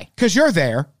feng shui. Because you're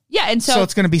there. Yeah, and so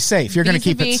it's going to be safe. You're going to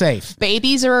keep it safe.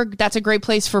 Babies that's a great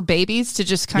place for babies to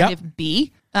just kind of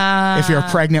be. If you're a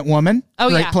pregnant woman,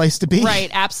 great place to be. Right,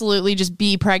 absolutely. Just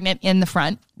be pregnant in the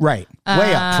front. Right.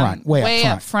 Way up front. Way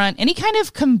up front. Any kind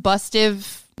of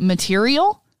combustive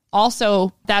material,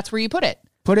 also, that's where you put it.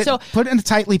 Put it in a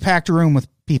tightly packed room with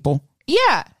people.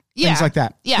 Yeah. Things like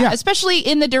that. Yeah, especially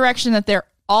in the direction that they're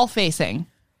all facing.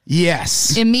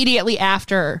 Yes. Immediately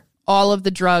after all of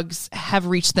the drugs have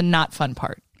reached the not fun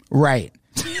part. Right.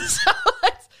 So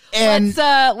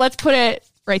let's put it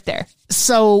right there.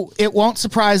 So it won't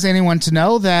surprise anyone to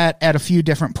know that at a few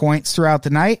different points throughout the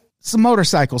night, some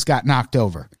motorcycles got knocked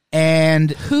over.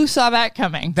 And who saw that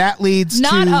coming? That leads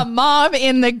not a mom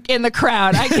in the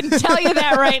crowd. I can tell you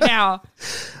that right now.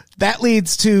 That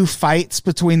leads to fights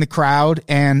between the crowd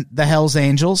and the Hell's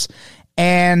Angels.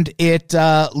 And it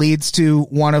leads to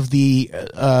one of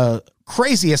the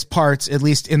craziest parts, at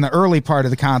least in the early part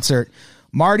of the concert.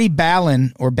 Marty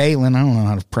Balin, I don't know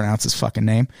how to pronounce his fucking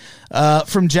name,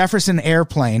 from Jefferson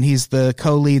Airplane. He's the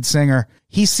co-lead singer.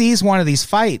 He sees one of these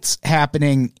fights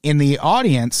happening in the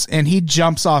audience, and he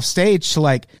jumps off stage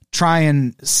to try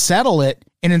and settle it,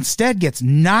 and instead gets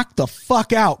knocked the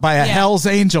fuck out by a Hell's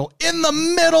Angel in the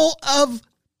middle of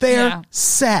their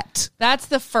set. That's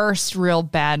the first real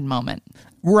bad moment.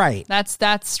 Right. That's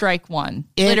strike one,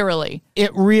 literally. It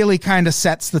really kind of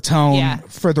sets the tone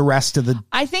for the rest of the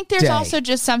I think there's also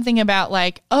just something about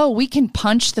we can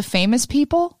punch the famous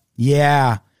people.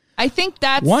 Yeah. I think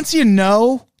that's... Once you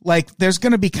know, like, there's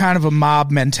going to be kind of a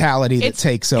mob mentality that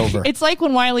takes over. It's like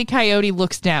when Wile E. Coyote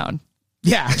looks down.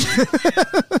 Yeah.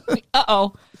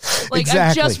 Uh-oh. Like, Exactly.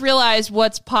 I've just realized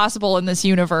what's possible in this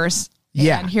universe.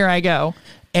 Yeah. And here I go.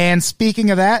 And speaking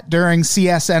of that, during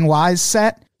CSNY's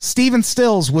set, Steven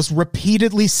Stills was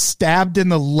repeatedly stabbed in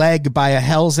the leg by a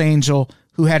Hell's Angel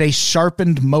who had a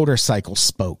sharpened motorcycle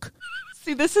spoke.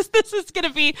 See, this is going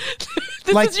to be...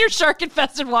 This Like- is your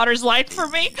shark-infested waters line for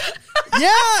me.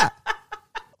 Yeah.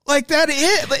 Like that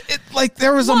like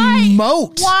there was Why? a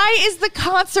moat. Why is the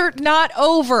concert not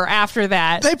over after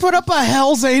that? They put up a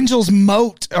Hell's Angels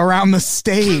moat around the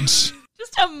stage.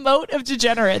 Just a moat of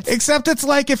degenerates. Except it's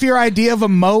like if your idea of a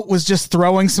moat was just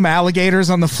throwing some alligators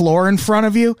on the floor in front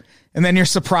of you, and then you're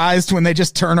surprised when they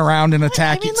just turn around and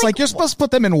attack I mean, you. It's like, like you're supposed to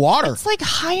put them in water. It's like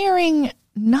hiring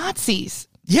Nazis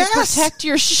Yes. to protect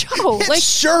your show. It Like,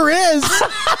 sure is.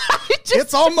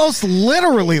 It's almost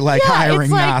literally like hiring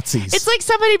it's like, Nazis. It's like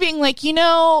somebody being like, you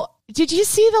know, did you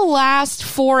see the last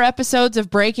 4 episodes of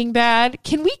Breaking Bad?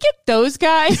 Can we get those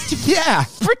guys to yeah.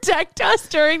 protect us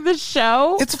during the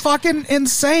show? It's fucking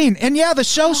insane. And yeah, the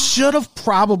show should have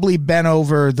probably been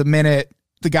over the minute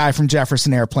the guy from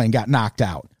Jefferson Airplane got knocked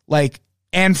out. Like,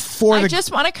 and for I the...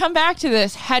 just want to come back to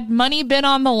this. Had money been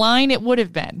on the line, it would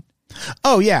have been.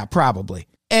 Oh, yeah, probably.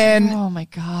 And Oh my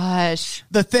gosh.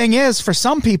 the thing is, for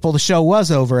some people, the show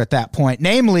was over at that point,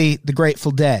 namely the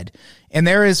Grateful Dead. And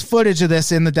there is footage of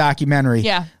this in the documentary.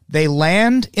 Yeah. They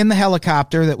land in the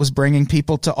helicopter that was bringing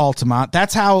people to Altamont.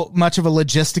 That's how much of a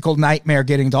logistical nightmare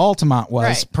getting to Altamont was.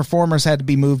 Right. Performers had to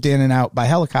be moved in and out by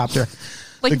helicopter.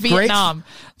 Like Vietnam.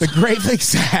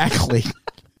 Exactly.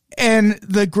 And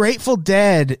the Grateful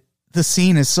Dead, the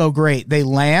scene is so great. They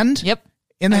land Yep.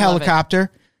 in the I love it.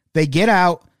 helicopter. They get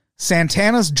out.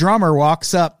 Santana's drummer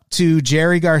walks up to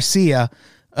Jerry Garcia,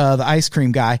 the ice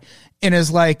cream guy, and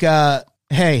is like,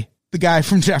 hey, the guy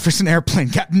from Jefferson Airplane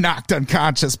got knocked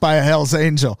unconscious by a Hell's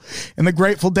Angel. And the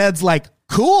Grateful Dead's like,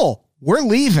 cool, we're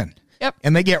leaving. Yep.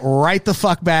 And they get right the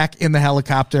fuck back in the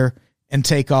helicopter and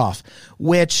take off,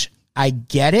 which I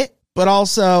get it, but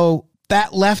also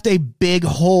that left a big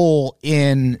hole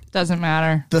in Doesn't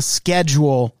matter. the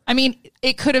schedule. I mean,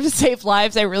 it could have saved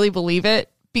lives. I really believe it.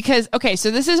 Because, okay,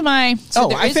 so this is my...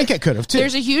 So I think it could have, too.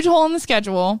 There's a huge hole in the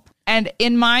schedule. And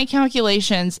in my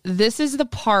calculations, this is the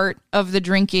part of the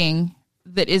drinking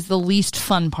that is the least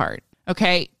fun part.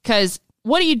 Okay? Because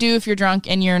what do you do if you're drunk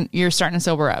and you're starting to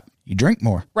sober up? You drink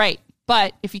more. Right.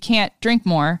 But if you can't drink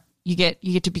more, you get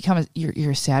to become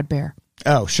you're a sad bear.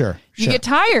 Oh, sure. You get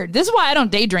tired. This is why I don't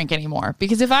day drink anymore.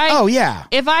 Because if I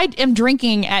am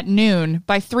drinking at noon,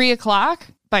 by 3 o'clock,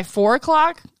 by 4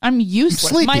 o'clock, I'm useless.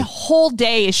 Sleepy. My whole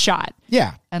day is shot.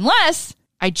 Yeah. Unless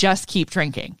I just keep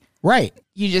drinking. Right.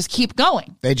 You just keep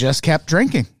going. They just kept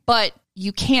drinking. But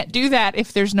you can't do that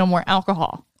if there's no more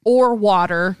alcohol or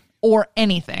water or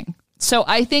anything. So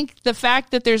I think the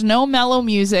fact that there's no mellow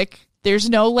music, there's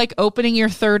no like opening your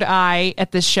third eye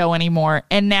at this show anymore,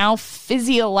 and now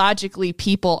physiologically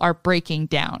people are breaking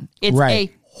down. It's Right.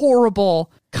 a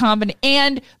horrible combination,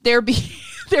 and they're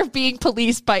being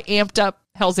policed by amped up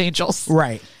Hell's Angels.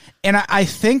 Right. And I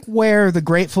think where the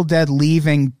Grateful Dead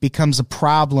leaving becomes a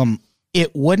problem,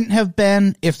 it wouldn't have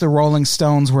been if the Rolling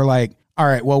Stones were like, all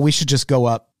right, well, we should just go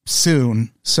up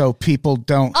soon so people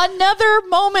don't. Another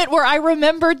moment where I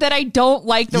remembered that I don't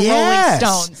like the Yes.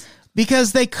 Rolling Stones.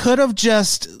 Because they could have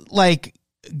just like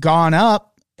gone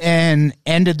up and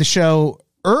ended the show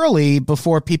early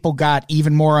before people got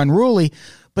even more unruly.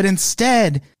 But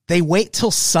instead, they wait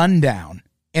till sundown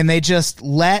and they just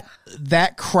let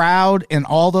that crowd and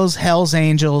all those Hell's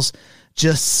Angels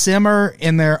just simmer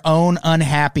in their own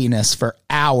unhappiness for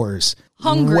hours.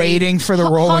 Hungry. Waiting for the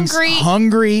Rolling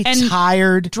hungry, and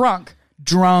tired, drunk,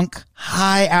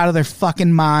 high out of their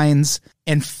fucking minds.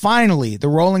 And finally, the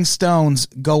Rolling Stones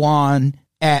go on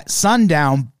at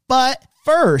sundown. But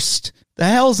first, the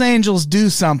Hells Angels do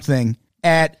something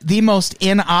at the most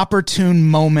inopportune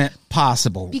moment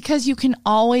possible. because you can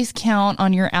always count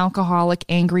on your alcoholic,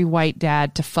 angry white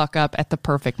dad to fuck up at the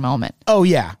perfect moment, Oh,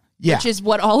 yeah. Yeah. which is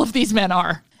what all of these men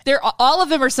are. All of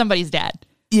them are somebody's dad.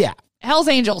 Yeah. Hell's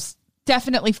Angels,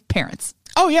 definitely parents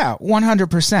Oh, yeah.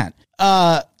 100%.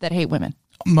 that hate women.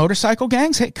 Motorcycle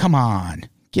gangs? Hey, come on.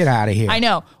 Get out of here. I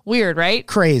know. Weird, right?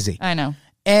 Crazy. I know.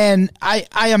 And I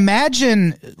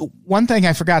imagine, one thing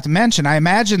I forgot to mention, I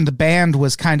imagine the band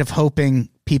was kind of hoping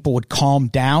people would calm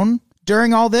down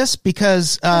during all this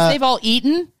because, They've all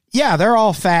eaten. yeah, they're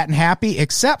all fat and happy,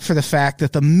 except for the fact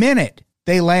that the minute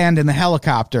they land in the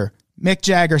helicopter, Mick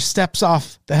Jagger steps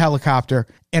off the helicopter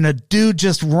and a dude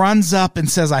just runs up and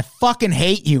says, I fucking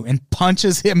hate you, and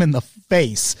punches him in the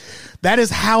face. That is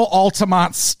how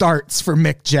Altamont starts for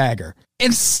Mick Jagger.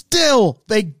 And still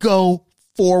they go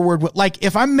forward with, like,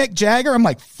 if I'm Mick Jagger, I'm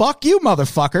like, fuck you,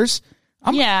 motherfuckers.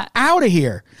 I'm out of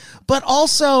here. But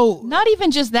also, not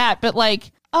even just that, but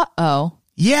like, uh-oh.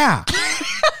 Yeah.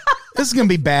 This is going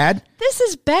to be bad. This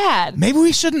is bad. Maybe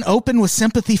we shouldn't open with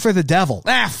Sympathy for the Devil.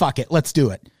 Fuck it. Let's do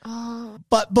it.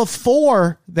 But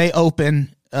before they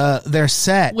open their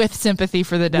set with Sympathy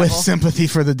for the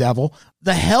Devil,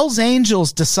 the Hells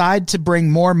Angels decide to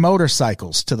bring more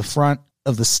motorcycles to the front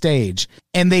of the stage,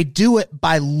 and they do it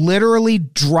by literally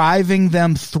driving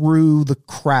them through the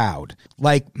crowd,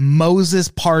 like Moses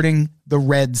parting the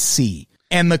Red Sea.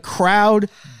 And the crowd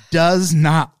does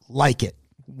not like it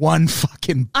one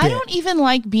fucking bit. I don't even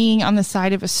like being on the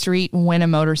side of a street when a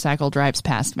motorcycle drives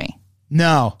past me.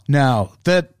 No.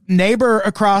 The neighbor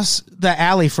across the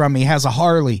alley from me has a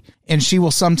Harley, and she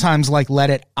will sometimes like let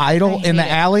it idle in the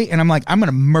alley, and I'm like, I'm going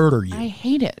to murder you. I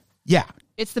hate it. Yeah.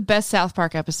 It's the best South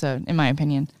Park episode, in my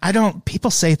opinion. People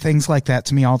say things like that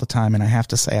to me all the time, and I have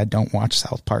to say I don't watch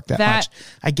South Park that much.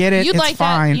 I get it. It's like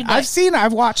fine.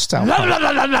 I've watched South Park.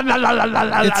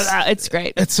 It's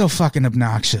great. It's so fucking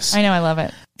obnoxious. I know, I love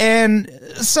it. And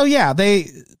so, yeah,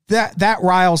 that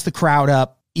riles the crowd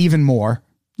up even more.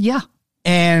 Yeah.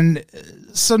 And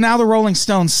so now the Rolling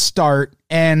Stones start,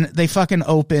 and they fucking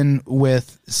open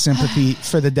with Sympathy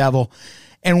for the Devil.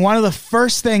 And one of the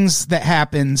first things that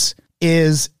happens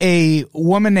is a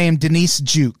woman named Denise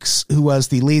Jukes, who was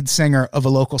the lead singer of a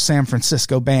local San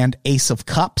Francisco band, Ace of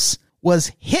Cups,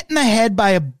 was hit in the head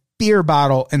by a beer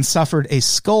bottle and suffered a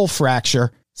skull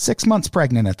fracture, 6 months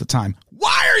pregnant at the time.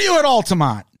 Why are you at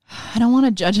Altamont? I don't want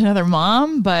to judge another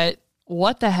mom, but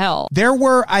what the hell? There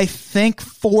were, I think,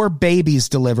 4 babies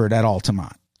delivered at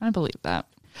Altamont. I believe that.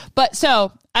 But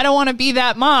so, I don't want to be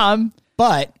that mom.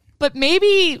 But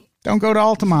maybe... Don't go to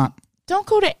Altamont. Don't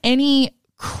go to any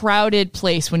crowded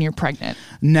place when you're pregnant.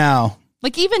 No.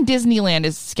 Like, even Disneyland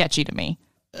is sketchy to me.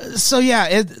 So,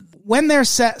 yeah, when their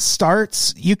set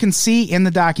starts, you can see in the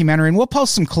documentary, and we'll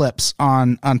post some clips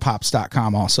on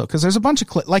pops.com also, because there's a bunch of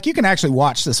clips. Like, you can actually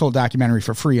watch this whole documentary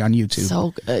for free on YouTube.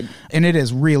 So good. And it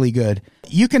is really good.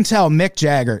 You can tell Mick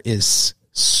Jagger is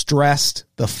stressed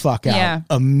the fuck out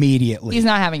immediately. He's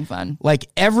not having fun. Like,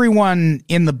 everyone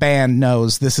in the band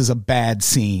knows this is a bad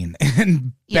scene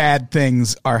and bad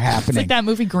things are happening. It's like that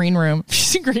movie Green Room. You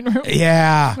see Green Room?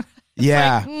 Yeah.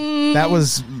 Yeah. That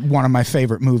was one of my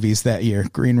favorite movies that year.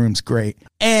 Green Room's great.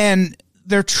 And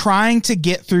they're trying to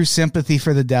get through Sympathy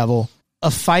for the Devil.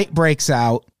 A fight breaks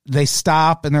out. They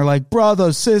stop and they're like,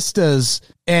 brothers, sisters.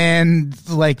 And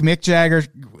like Mick Jagger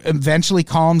eventually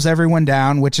calms everyone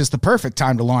down, which is the perfect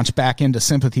time to launch back into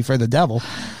Sympathy for the Devil.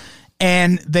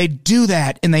 And they do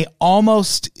that and they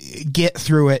almost get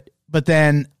through it. But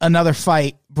then another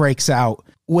fight breaks out,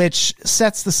 which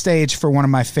sets the stage for one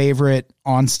of my favorite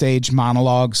on-stage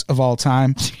monologues of all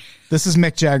time. This is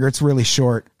Mick Jagger. It's really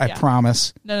short, I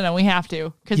promise. No, we have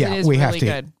to, because it is really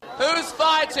good. Who's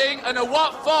fighting and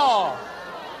what for?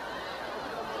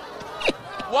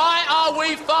 Why are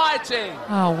we fighting?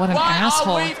 Oh, what an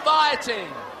asshole. Why are we fighting?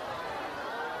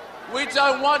 We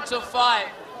don't want to fight.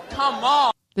 Come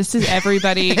on. This is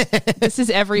everybody. This is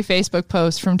every Facebook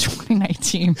post from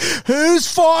 2019.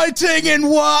 Who's fighting and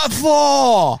what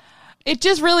for? It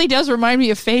just really does remind me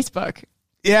of Facebook.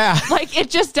 Yeah. Like, it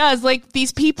just does. Like,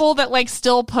 these people that, like,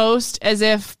 still post as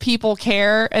if people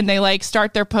care, and they, like,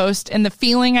 start their post, and the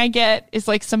feeling I get is,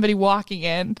 like, somebody walking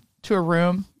in to a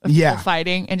room of people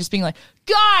fighting and just being like,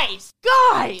 guys,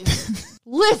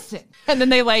 listen. And then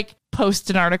they, like, post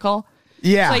an article.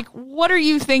 Yeah. It's like, what are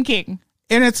you thinking?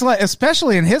 And it's like,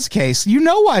 especially in his case, you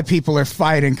know why people are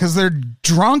fighting, because they're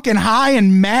drunk and high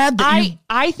and mad.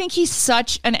 I think he's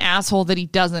such an asshole that he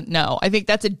doesn't know. I think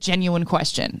that's a genuine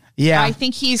question. Yeah, I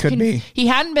think he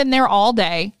hadn't been there all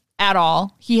day at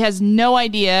all. He has no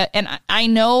idea. And I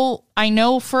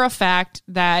know for a fact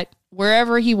that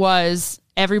wherever he was,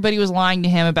 everybody was lying to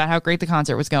him about how great the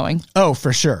concert was going. Oh,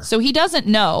 for sure. So he doesn't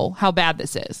know how bad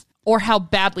this is or how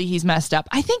badly he's messed up.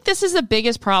 I think this is the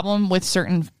biggest problem with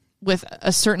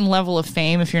a certain level of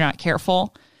fame. If you're not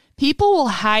careful, people will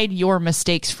hide your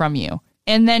mistakes from you.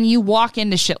 And then you walk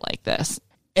into shit like this.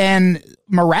 And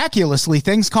miraculously,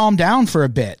 things calm down for a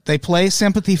bit. They play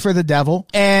Sympathy for the Devil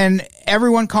and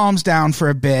everyone calms down for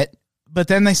a bit. But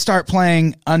then they start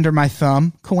playing Under My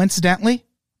Thumb. Coincidentally,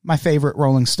 my favorite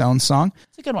Rolling Stones song.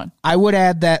 It's a good one. I would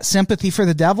add that Sympathy for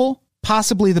the Devil,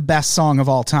 possibly the best song of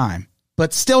all time.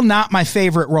 but still not my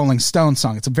favorite Rolling Stone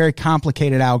song. It's a very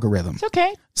complicated algorithm. It's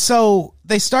okay. So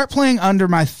they start playing Under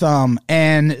My Thumb,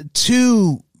 and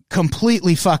two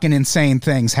completely fucking insane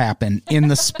things happen in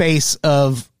the space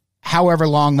of however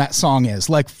long that song is,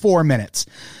 like 4 minutes.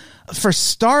 For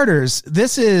starters,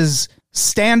 this is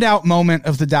standout moment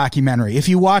of the documentary. If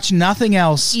you watch nothing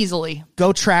else, Easily.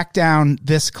 go track down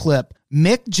this clip.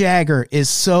 Mick Jagger is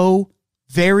so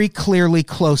very clearly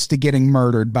close to getting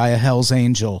murdered by a Hell's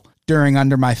Angel during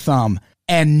Under My Thumb,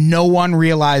 and no one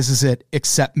realizes it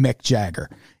except Mick Jagger.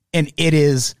 And it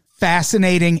is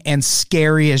fascinating and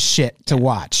scary as shit to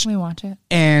watch. Can we watch it?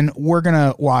 And we're going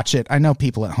to watch it. I know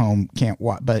people at home can't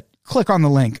watch, but click on the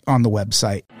link on the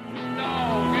website.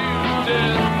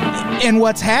 And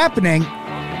what's happening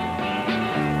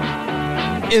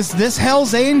is this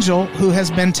Hell's Angel, who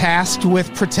has been tasked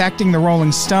with protecting the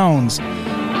Rolling Stones,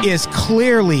 is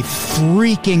clearly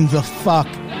freaking the fuck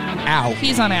out.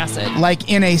 He's on acid. Like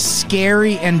in a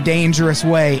scary and dangerous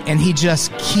way, and he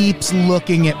just keeps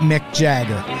looking at Mick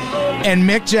Jagger. And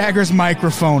Mick Jagger's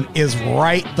microphone is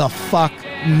right the fuck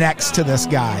next to this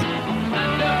guy.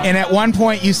 And at one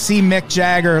point you see Mick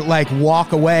Jagger like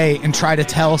walk away and try to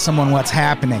tell someone what's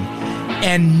happening.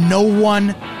 And no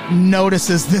one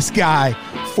notices this guy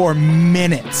for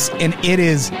minutes. And it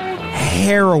is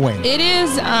harrowing. It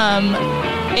is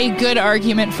a good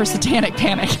argument for Satanic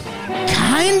Panic.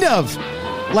 Kind of.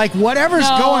 Like whatever's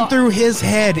going through his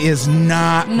head is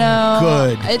not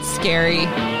good. It's scary.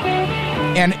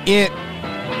 And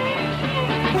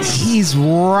he's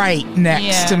right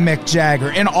next to Mick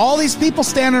Jagger. And all these people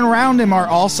standing around him are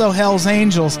also Hell's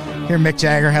Angels. Here Mick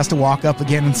Jagger has to walk up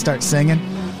again and start singing.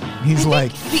 He's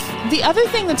like... The other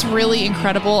thing that's really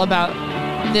incredible about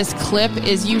this clip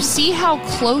is you see how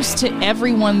close to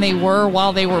everyone they were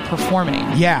while they were performing.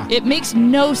 Yeah. It makes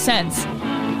no sense.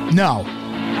 No.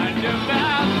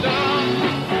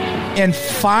 And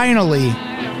finally,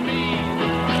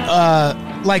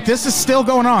 like this is still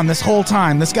going on this whole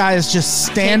time. This guy is just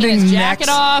standing next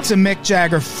to Mick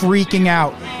Jagger, freaking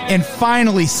out. And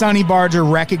finally, Sonny Barger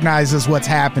recognizes what's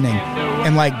happening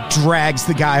and like drags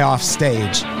the guy off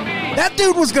stage. That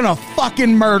dude was gonna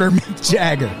fucking murder Mick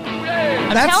Jagger.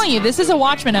 I'm telling you, this is a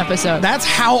Watchmen episode. That's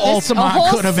how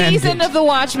Altamont could have ended. A whole season of The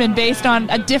Watchmen based on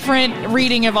a different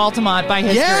reading of Altamont by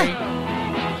history. Yeah.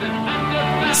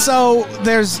 So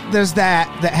there's that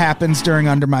happens during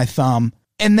Under My Thumb.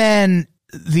 And then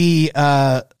the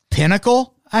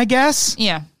pinnacle, I guess.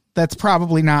 Yeah. That's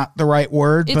probably not the right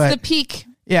word. It's the peak.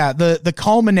 Yeah, the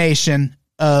culmination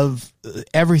of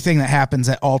everything that happens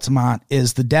at Altamont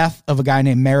is the death of a guy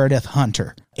named Meredith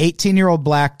Hunter. 18-year-old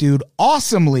black dude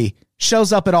awesomely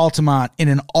shows up at Altamont in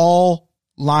an all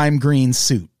lime green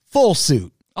suit. Full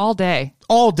suit. All day.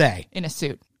 All day. In a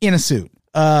suit. In a suit.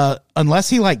 Unless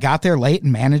he like got there late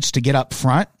and managed to get up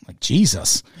front. Like,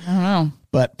 Jesus. I don't know.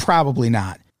 But probably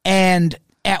not. And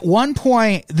at one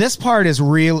point, this part is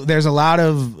real. There's a lot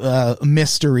of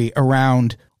mystery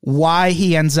around why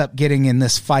he ends up getting in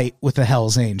this fight with the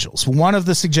Hells Angels. One of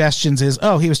the suggestions is,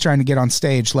 he was trying to get on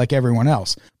stage like everyone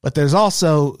else. But there's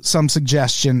also some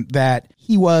suggestion that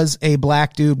he was a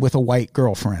black dude with a white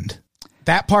girlfriend.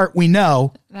 That part we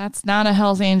know. That's not a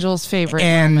Hells Angels favorite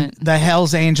and moment. The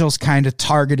Hells Angels kind of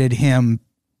targeted him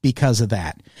because of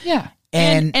that. Yeah.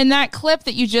 And that clip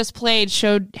that you just played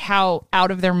showed how out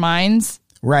of their minds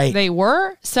they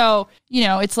were. So,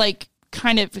 it's like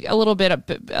kind of a little bit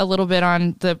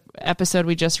on the episode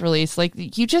we just released.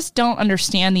 Like, you just don't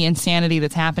understand the insanity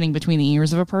that's happening between the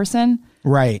ears of a person.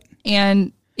 Right.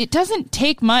 And it doesn't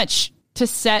take much to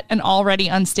set an already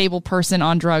unstable person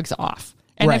on drugs off.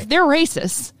 And if they're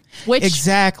racist,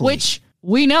 which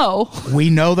we know. We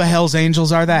know the Hells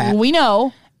Angels are that. We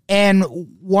know. And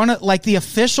the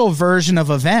official version of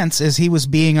events is he was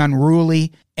being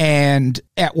unruly, and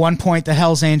at one point the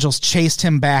Hells Angels chased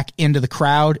him back into the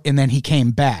crowd, and then he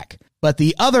came back. But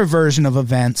the other version of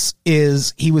events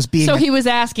is he was being... So he was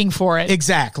asking for it.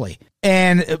 Exactly.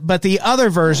 But the other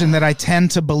version that I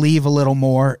tend to believe a little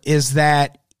more is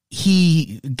that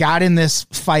he got in this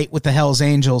fight with the Hells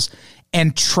Angels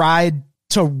and tried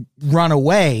to run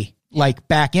away, like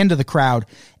back into the crowd,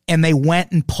 and they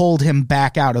went and pulled him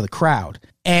back out of the crowd.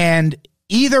 And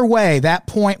either way, that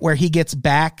point where he gets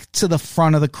back to the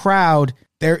front of the crowd,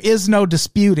 there is no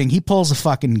disputing. He pulls a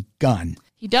fucking gun.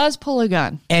 He does pull a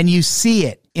gun. And you see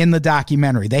it in the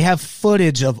documentary. They have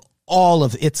footage of all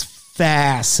of it. It's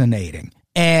fascinating.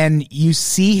 And you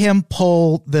see him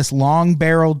pull this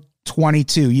long-barreled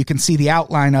 .22. You can see the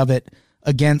outline of it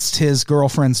against his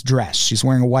girlfriend's dress. She's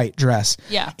wearing a white dress.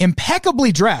 Yeah.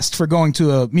 Impeccably dressed for going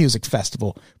to a music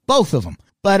festival. Both of them.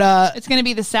 But it's going to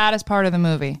be the saddest part of the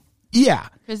movie. Yeah.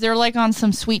 Because they're like on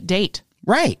some sweet date.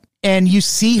 Right. And you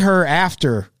see her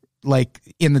after, like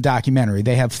in the documentary,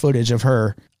 they have footage of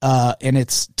her, and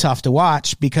it's tough to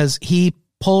watch because he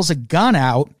pulls a gun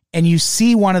out and you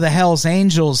see one of the Hell's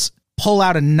Angels pull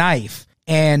out a knife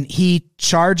and he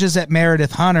charges at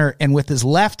Meredith Hunter, and with his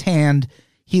left hand,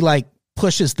 he like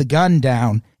pushes the gun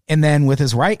down, and then with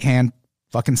his right hand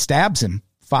fucking stabs him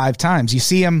 5 times. You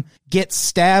see him get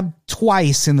stabbed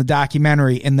twice in the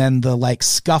documentary, and then the like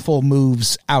scuffle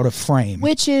moves out of frame.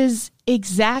 Which is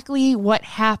exactly what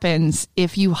happens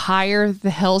if you hire the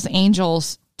Hells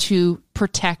Angels to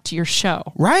protect your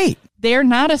show. Right. They're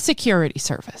not a security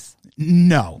service.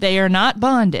 No. They are not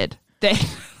bonded.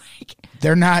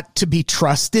 They're not to be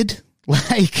trusted.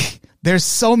 Like, there's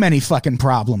so many fucking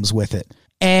problems with it.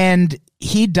 And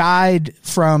he died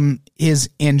from his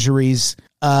injuries.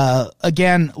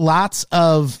 Again, lots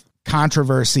of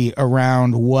controversy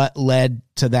around what led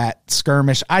to that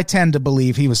skirmish. I tend to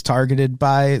believe he was targeted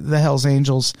by the Hells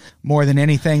Angels more than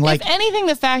anything. Like, if anything,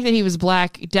 the fact that he was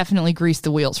black definitely greased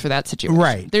the wheels for that situation.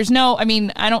 Right. There's no, I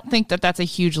mean, I don't think that that's a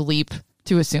huge leap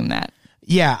to assume that.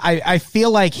 Yeah, I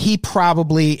feel like he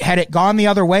probably, had it gone the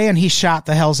other way and he shot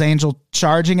the Hells Angel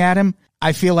charging at him,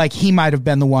 I feel like he might have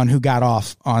been the one who got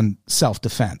off on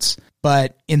self-defense.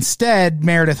 But instead,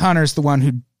 Meredith Hunter's the one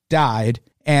who died,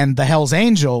 and the Hells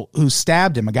Angel who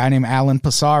stabbed him, a guy named Alan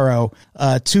Pissarro,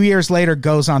 2 years later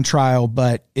goes on trial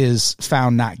but is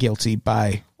found not guilty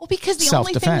by Well, because the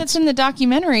self-defense. only thing that's in the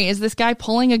documentary is this guy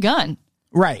pulling a gun.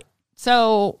 Right.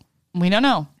 So we don't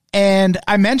know. And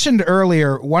I mentioned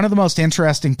earlier, one of the most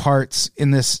interesting parts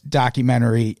in this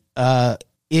documentary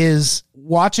is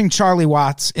watching Charlie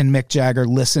Watts and Mick Jagger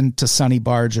listen to Sonny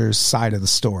Barger's side of the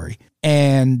story.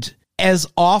 And as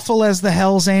awful as the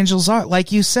Hells Angels are,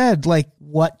 like you said, like,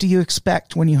 what do you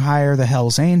expect when you hire the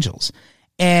Hells Angels?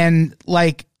 And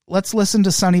like, let's listen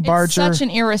to Sonny Barger. It's such an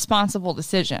irresponsible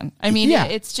decision. I mean, Yeah.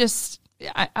 it's just,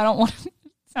 I don't want to,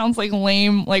 sounds like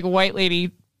lame, like white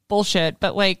lady bullshit,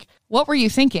 but like, what were you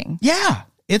thinking? Yeah,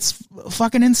 it's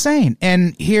fucking insane.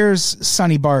 And here's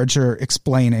Sonny Barger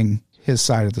explaining his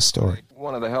side of the story.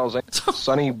 One of the Hells Angels,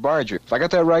 Sonny Barger. I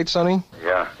got that right, Sonny?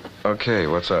 Yeah. Okay,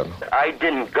 what's up? I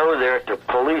didn't go there to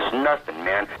police nothing,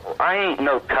 man. I ain't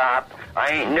no cop. I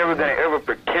ain't never gonna ever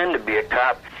pretend to be a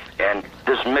cop. And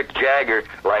this Mick Jagger,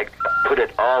 like, put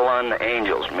it all on the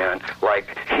Angels, man.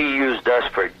 Like, he used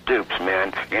us for dupes,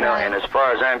 man. You know, and as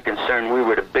far as I'm concerned, we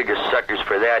were the biggest suckers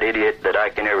for that idiot that I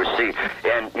can ever see.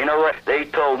 And you know what? They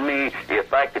told me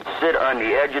if I could sit on the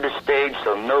edge of the stage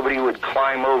so nobody would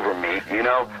climb over me, you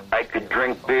know, I could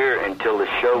drink beer until the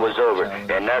show was over.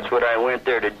 And that's what I went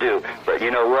there to do. But you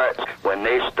know what? When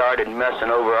they started messing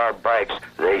over our bikes,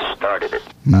 they started it.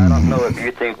 I don't know if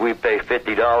you think we pay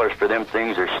 $50 for them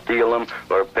things or steal them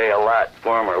or pay a lot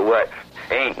for them or what.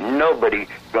 Ain't nobody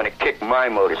going to kick my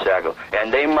motorcycle.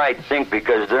 And they might think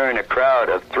because they're in a crowd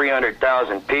of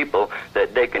 300,000 people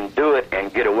that they can do it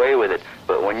and get away with it.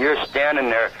 But when you're standing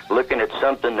there looking at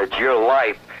something that's your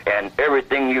life and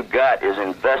everything you got is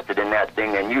invested in that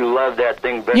thing and you love that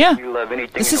thing better than you love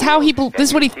anything This in is the how world, this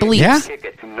is what he believes. Yeah. kick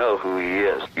it to know who he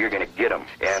is. You're going to get him.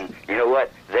 And you know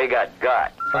what? They got.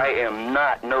 I am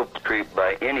not no creep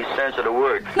by any sense of the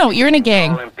word. No, you're in a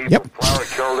gang. Calling people flower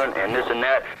children and this and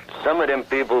that. Some of them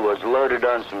people was loaded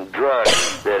on some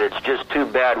drugs that it's just too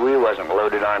bad we wasn't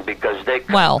loaded on because they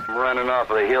come running off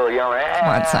of the hill yelling, hey, Come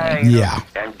on, Sonny. Yeah.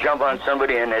 and jump on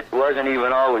somebody, and it wasn't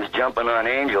even always jumping on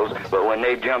angels, but when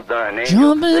they jumped on angels,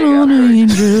 Jumping they got on hurt.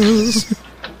 angels.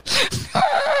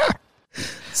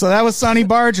 So that was Sonny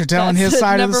Barger telling his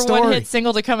side of the Number one story. hit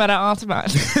single to come out of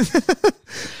Altamont.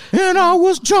 And I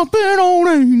was jumping on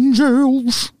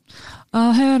angels.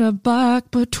 I had a bike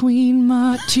between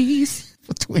my teeth.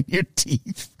 Between your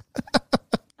teeth.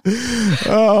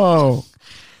 Oh.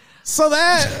 So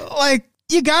that, like,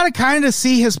 you got to kind of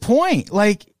see his point.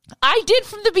 Like, I did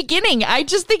from the beginning. I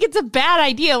just think it's a bad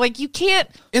idea. Like, you can't.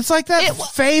 it's like that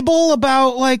fable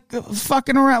about, like,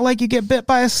 fucking around, like you get bit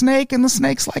by a snake and the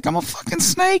snake's like, I'm a fucking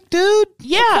snake, dude.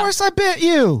 Yeah. Of course I bit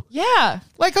you. Yeah.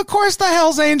 Like, of course the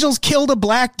Hells Angels killed a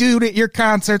black dude at your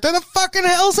concert. They're the fucking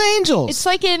Hells Angels. It's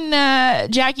like in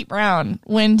Jackie Brown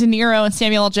when De Niro and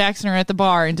Samuel L. Jackson are at the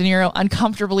bar and De Niro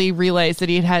uncomfortably realized that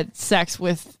he had had sex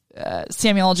with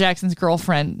Samuel L. Jackson's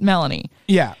girlfriend, Melanie.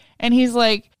 Yeah. And he's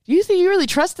like, do you think you really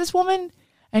trust this woman?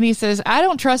 And he says, I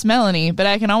don't trust Melanie, but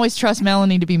I can always trust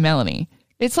Melanie to be Melanie.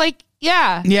 It's like,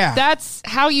 yeah, that's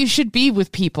how you should be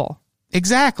with people.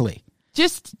 Exactly.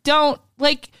 Just don't,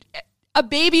 like, a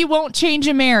baby won't change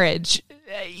a marriage.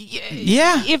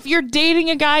 Yeah. If you're dating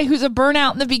a guy who's a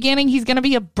burnout in the beginning, he's going to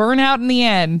be a burnout in the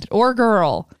end, or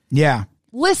girl. Yeah.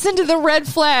 Listen to the red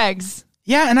flags.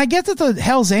 Yeah, and I get that the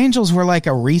Hells Angels were like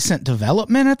a recent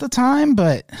development at the time,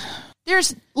 but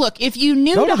Look, if you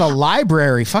knew go to the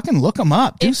library, fucking look them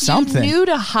up, do something. If you knew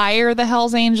to hire the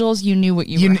Hells Angels, you knew what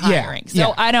you were hiring.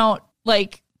 So I don't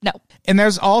no. And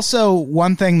there's also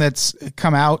one thing that's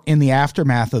come out in the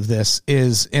aftermath of this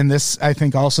is, and this I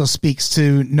think also speaks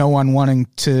to no one wanting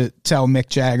to tell Mick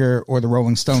Jagger or the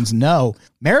Rolling Stones no.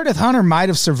 Meredith Hunter might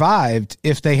have survived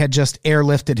if they had just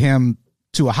airlifted him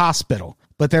to a hospital.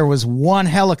 But there was one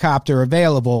helicopter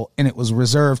available, and it was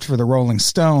reserved for the Rolling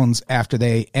Stones after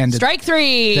they ended Strike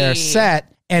 3 their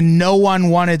set, and no one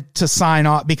wanted to sign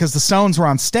off because the Stones were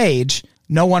on stage.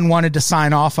 No one wanted to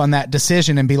sign off on that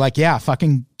decision and be like, yeah,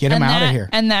 fucking get him out of here.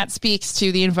 And that speaks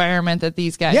to the environment that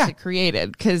these guys had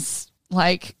created. Because,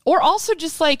 or also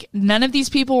just none of these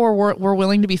people were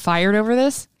willing to be fired over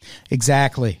this.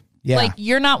 Exactly. Yeah.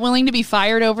 You're not willing to be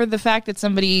fired over the fact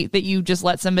that you just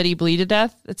let somebody bleed to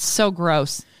death. It's so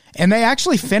gross. And they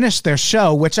actually finished their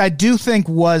show, which I do think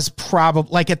was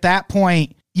probably, at that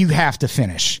point, you have to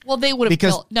finish. Well, they would have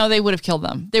killed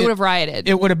them. They would have rioted.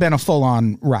 It would have been a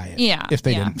full-on riot if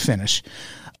they didn't finish.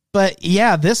 But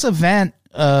yeah, this event,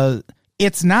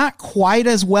 it's not quite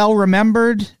as well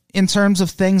remembered in terms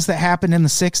of things that happened in the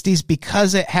 60s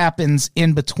because it happens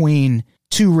in between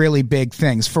two really big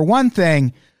things. For one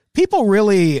thing, people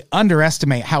really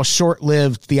underestimate how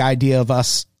short-lived the idea of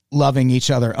us loving each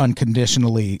other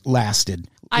unconditionally lasted.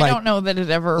 I don't know that it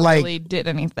ever really did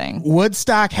anything.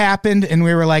 Woodstock happened, and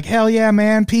we were like, hell yeah,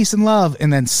 man, peace and love.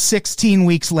 And then 16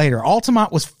 weeks later,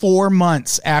 Altamont was 4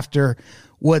 months after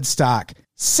Woodstock.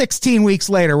 16 weeks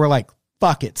later, we're like,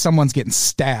 fuck it, someone's getting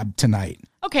stabbed tonight.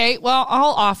 Okay, well,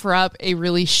 I'll offer up a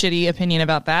really shitty opinion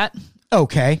about that.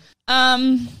 Okay.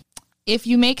 If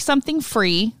you make something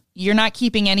free, you're not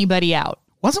keeping anybody out.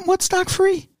 Wasn't Woodstock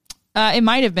free? It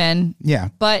might have been. Yeah.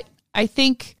 But I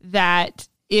think that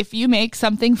if you make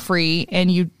something free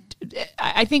and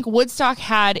I think Woodstock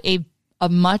had a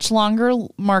much longer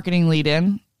marketing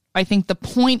lead-in. I think the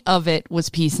point of it was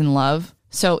peace and love.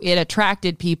 So it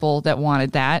attracted people that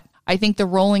wanted that. I think the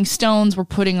Rolling Stones were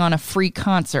putting on a free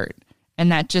concert,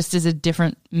 and that just is a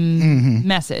different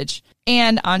message.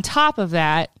 And on top of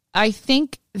that, I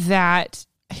think that,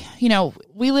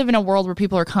 we live in a world where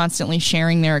people are constantly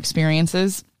sharing their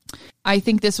experiences. I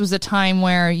think this was a time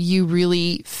where you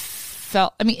really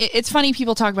felt, it's funny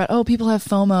people talk about, people have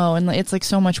FOMO and it's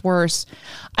so much worse.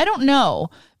 I don't know,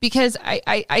 because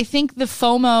I think the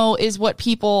FOMO is what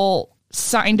people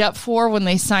signed up for when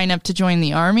they signed up to join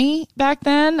the army back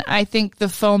then. I think the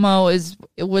FOMO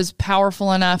was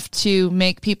powerful enough to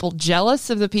make people jealous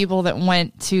of the people that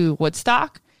went to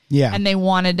Woodstock. Yeah. And they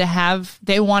wanted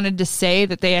to say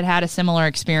that they had a similar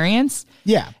experience.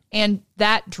 Yeah. And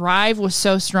that drive was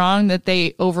so strong that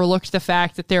they overlooked the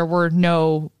fact that there were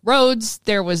no roads.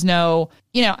 There was no,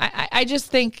 I just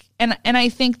think, and I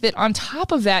think that on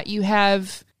top of that, you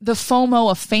have the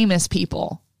FOMO of famous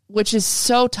people, which is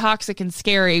so toxic and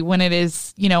scary when it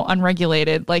is,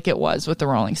 unregulated like it was with the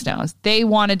Rolling Stones. They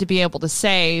wanted to be able to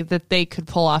say that they could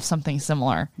pull off something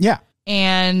similar. Yeah.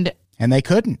 And they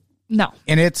couldn't. No.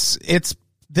 And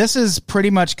this is pretty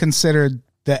much considered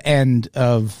the end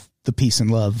of the peace and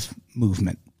love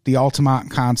movement. The Altamont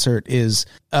concert is,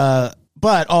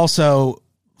 but also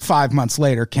 5 months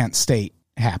later, Kent State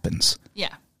happens.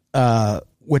 Yeah.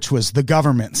 Which was the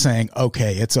government saying,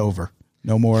 okay, it's over.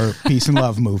 No more peace and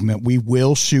love movement. We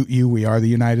will shoot you. We are the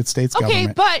United States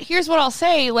government. Okay, but here's what I'll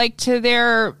say, to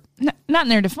their, not in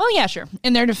their defense, well, yeah, sure.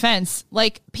 In their defense,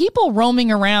 people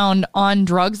roaming around on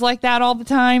drugs like that all the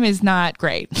time is not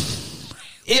great.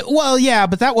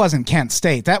 But that wasn't Kent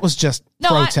State. That was just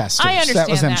protesters. I understand that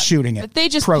was them that. shooting it. But they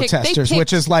just protesters,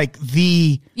 which is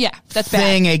the that's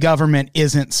thing bad. A government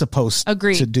isn't supposed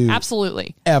to do.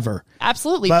 Absolutely. Ever.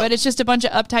 Absolutely. But it's just a bunch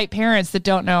of uptight parents that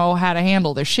don't know how to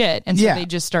handle their shit. And so they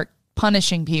just start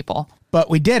punishing people. But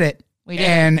we did it.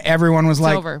 And everyone was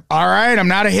over. All right, I'm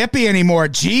not a hippie anymore.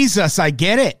 Jesus, I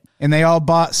get it. And they all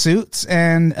bought suits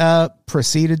and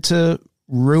proceeded to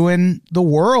ruin the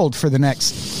world for the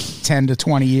next 10 to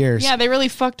 20 years. Yeah, they really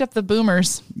fucked up the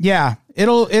boomers. Yeah,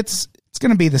 it's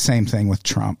going to be the same thing with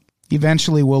Trump.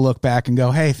 Eventually we'll look back and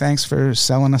go, hey, thanks for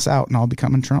selling us out and all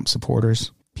becoming Trump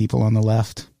supporters. People on the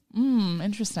left.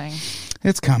 Interesting.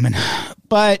 It's coming.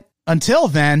 But until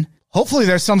then, hopefully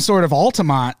there's some sort of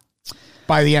Altamont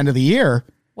by the end of the year.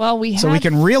 Well, we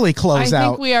can really close out. I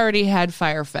think we already had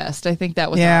Firefest. I think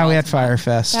that was we had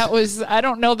Firefest. That was, I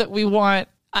don't know that we want,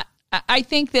 I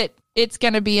think that it's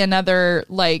going to be another,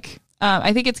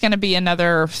 I think it's going to be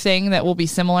another thing that will be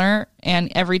similar.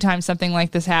 And every time something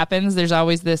like this happens, there's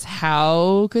always this,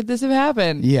 how could this have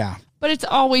happened? Yeah. But it's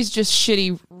always just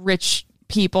shitty, rich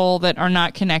people that are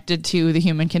not connected to the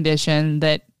human condition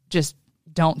that just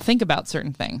don't think about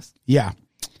certain things. Yeah.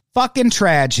 Fucking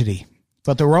tragedy.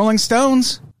 But the Rolling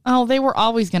Stones? Oh, they were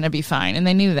always going to be fine, and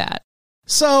they knew that.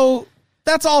 So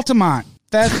that's Altamont.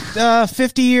 That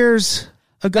 50 years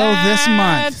ago this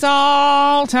month. That's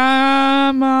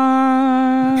Altamont.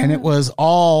 And it was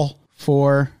all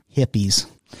for hippies.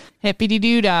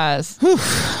 Hippity-doo-dahs.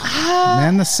 And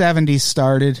then the 70s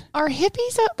started. Are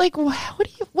hippies, like,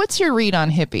 what's your read on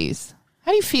hippies?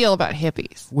 How do you feel about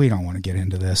hippies? We don't want to get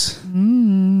into this.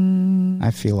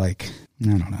 I feel like, I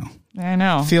don't know. I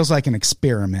know. Feels like an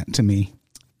experiment to me.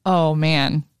 Oh,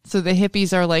 man. So the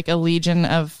hippies are like a legion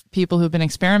of people who've been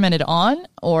experimented on,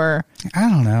 or? I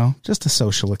don't know. Just a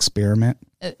social experiment.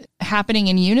 Happening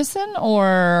in unison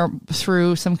or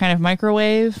through some kind of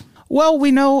microwave? Well,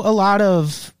 we know a lot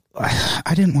of,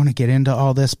 I didn't want to get into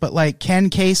all this, but like Ken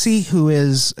Casey, who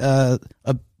is a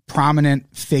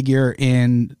prominent figure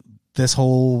in this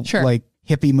whole like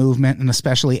hippie movement and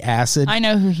especially acid. I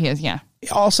know who he is, yeah. He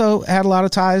also had a lot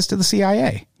of ties to the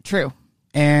CIA. True.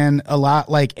 And a lot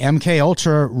like MK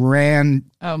Ultra ran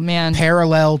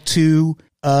parallel to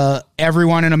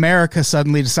everyone in America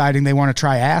suddenly deciding they want to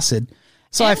try acid.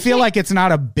 So I feel like it's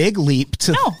not a big leap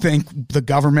to think the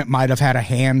government might have had a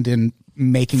hand in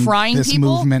making frying this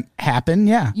people? movement happen.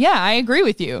 Yeah. Yeah, I agree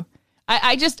with you.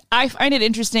 I find it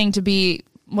interesting to be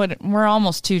we're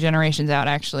almost 2 generations out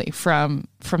actually from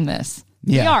this.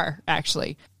 Yeah. We are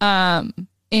actually.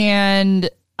 And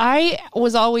I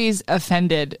was always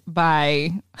offended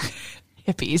by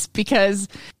hippies because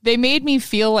they made me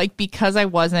feel like because I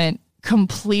wasn't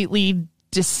completely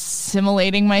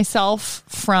dissimilating myself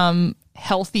from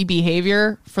healthy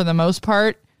behavior for the most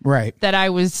part, right, that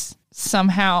I was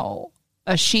somehow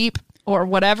a sheep or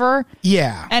whatever.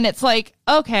 Yeah. And it's like,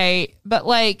 okay, but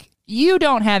like you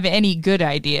don't have any good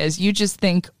ideas. You just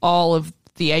think all of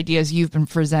the ideas you've been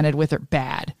presented with are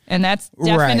bad. And that's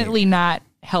definitely not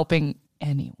helping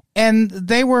anyone. And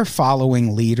they were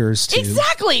following leaders too.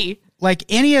 Exactly. Like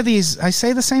any of these, I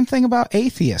say the same thing about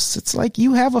atheists. It's like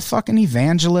you have a fucking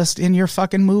evangelist in your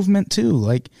fucking movement too.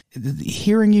 Like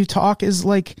hearing you talk is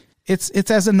like, it's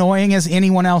as annoying as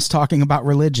anyone else talking about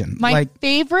religion. My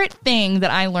favorite thing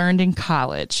that I learned in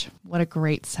college. What a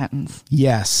great sentence.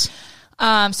 Yes. So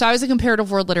I was a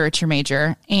comparative world literature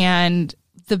major, and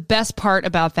the best part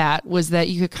about that was that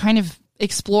you could kind of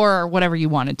explore whatever you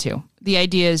wanted to. The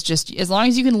idea is just as long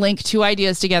as you can link 2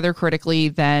 ideas together critically,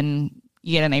 then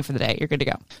you get an A for the day. You're good to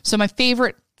go. So my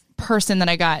favorite person that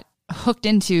I got hooked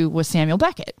into was Samuel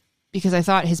Beckett because I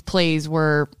thought his plays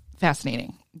were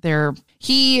fascinating.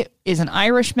 He is an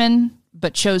Irishman,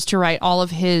 but chose to write all of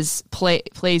his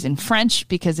plays in French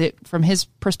because it, from his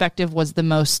perspective, was the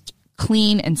most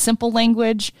clean and simple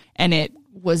language, and it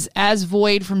was as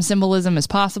void from symbolism as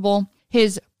possible. He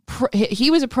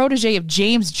was a protege of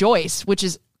James Joyce, which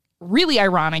is really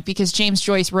ironic because James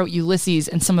Joyce wrote Ulysses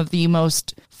and some of the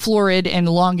most florid and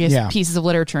longest pieces of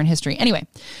literature in history. Anyway,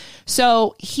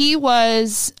 so he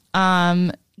was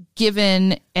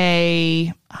given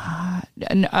a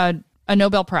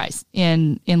Nobel Prize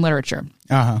in literature.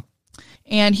 Uh-huh.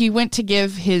 And he went to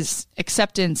give his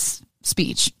acceptance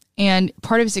speech. And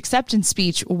part of his acceptance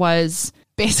speech was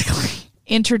basically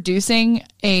introducing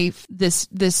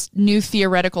this new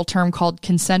theoretical term called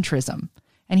concentrism.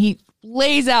 And he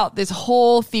lays out this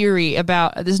whole theory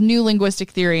about this new linguistic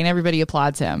theory, and everybody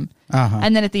applauds him. Uh-huh.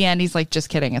 And then at the end, he's like, just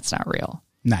kidding, it's not real.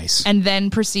 Nice. And then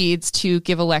proceeds to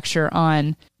give a lecture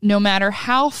on no matter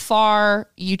how far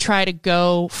you try to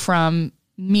go from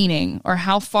meaning or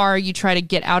how far you try to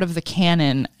get out of the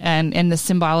canon and the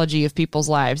symbology of people's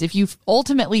lives, if you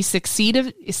ultimately succeed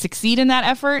in that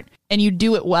effort and you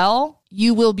do it well,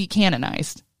 you will be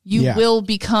canonized. You will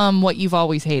become what you've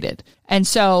always hated. And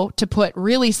so, to put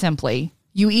really simply,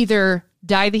 you either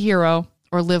die the hero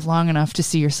or live long enough to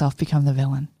see yourself become the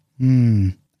villain.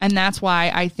 Mm. And that's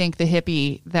why I think the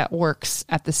hippie that works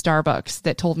at the Starbucks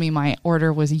that told me my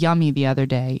order was yummy the other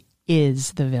day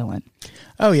is the villain.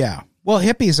 Oh, yeah. Well,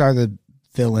 hippies are the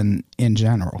villain in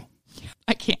general.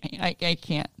 I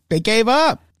can't. They gave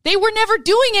up. They were never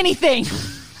doing anything.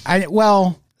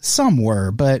 Well, some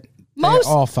were, but most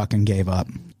they all fucking gave up.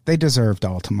 They deserved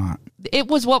Altamont. It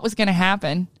was what was going to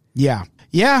happen. Yeah.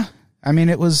 Yeah. I mean,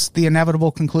 it was the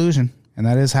inevitable conclusion, and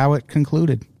that is how it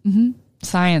concluded. Mm-hmm.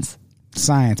 Science,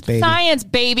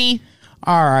 baby.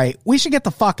 All right. We should get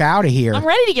the fuck out of here. I'm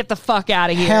ready to get the fuck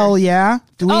out of here. Hell yeah.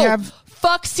 Do we have...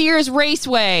 Fuck Sears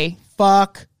Raceway.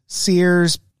 Fuck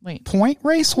Sears Wait. Point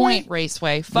Raceway? Point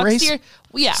Raceway. Fuck Race- Sears.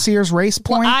 Yeah. Sears Race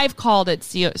Point? Well, I've called it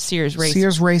Sears Race.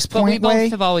 Sears Race But we Point both Way?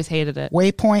 have always hated it.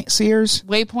 Waypoint Sears?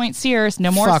 Waypoint Sears. No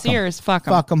more Fuck 'em. Sears. Fuck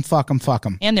them. Fuck them, fuck them, fuck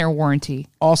them. And their warranty.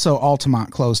 Also, Altamont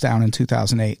closed down in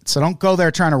 2008. So don't go there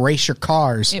trying to race your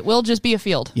cars. It will just be a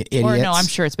field. You Or idiots. no, I'm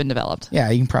sure it's been developed. Yeah,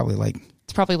 you can probably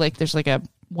It's probably like there's like a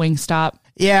wing stop.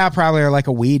 Yeah, probably like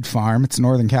a weed farm. It's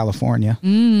Northern California.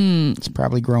 It's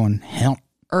probably growing hemp.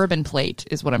 Urban Plate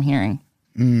is what I'm hearing.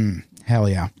 Hell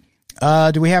yeah.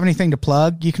 Do we have anything to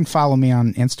plug? You can follow me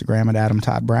on Instagram at Adam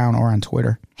Todd Brown or on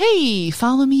Twitter. Hey,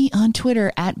 follow me on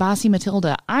Twitter at Bossy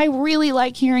Matilda. I really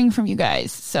like hearing from you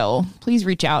guys, so please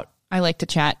reach out. I like to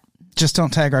chat. Just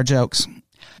don't tag our jokes.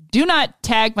 Do not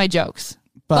tag my jokes,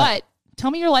 but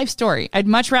tell me your life story. I'd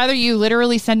much rather you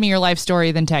literally send me your life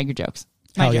story than tag your jokes.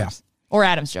 My Hell yeah. jokes. Or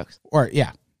Adam's jokes. Or,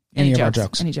 yeah, any of jokes. our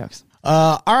jokes. Any jokes.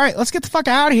 All right, let's get the fuck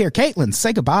out of here. Caitlin,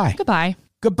 say goodbye. Goodbye.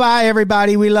 Goodbye,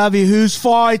 everybody. We love you. Who's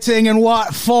fighting and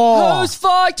what for? Who's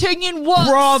fighting and what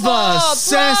Brothers, for?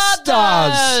 sisters.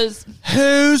 Brothers.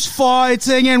 Who's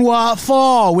fighting and what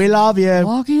for? We love you.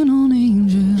 Walking on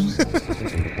angels.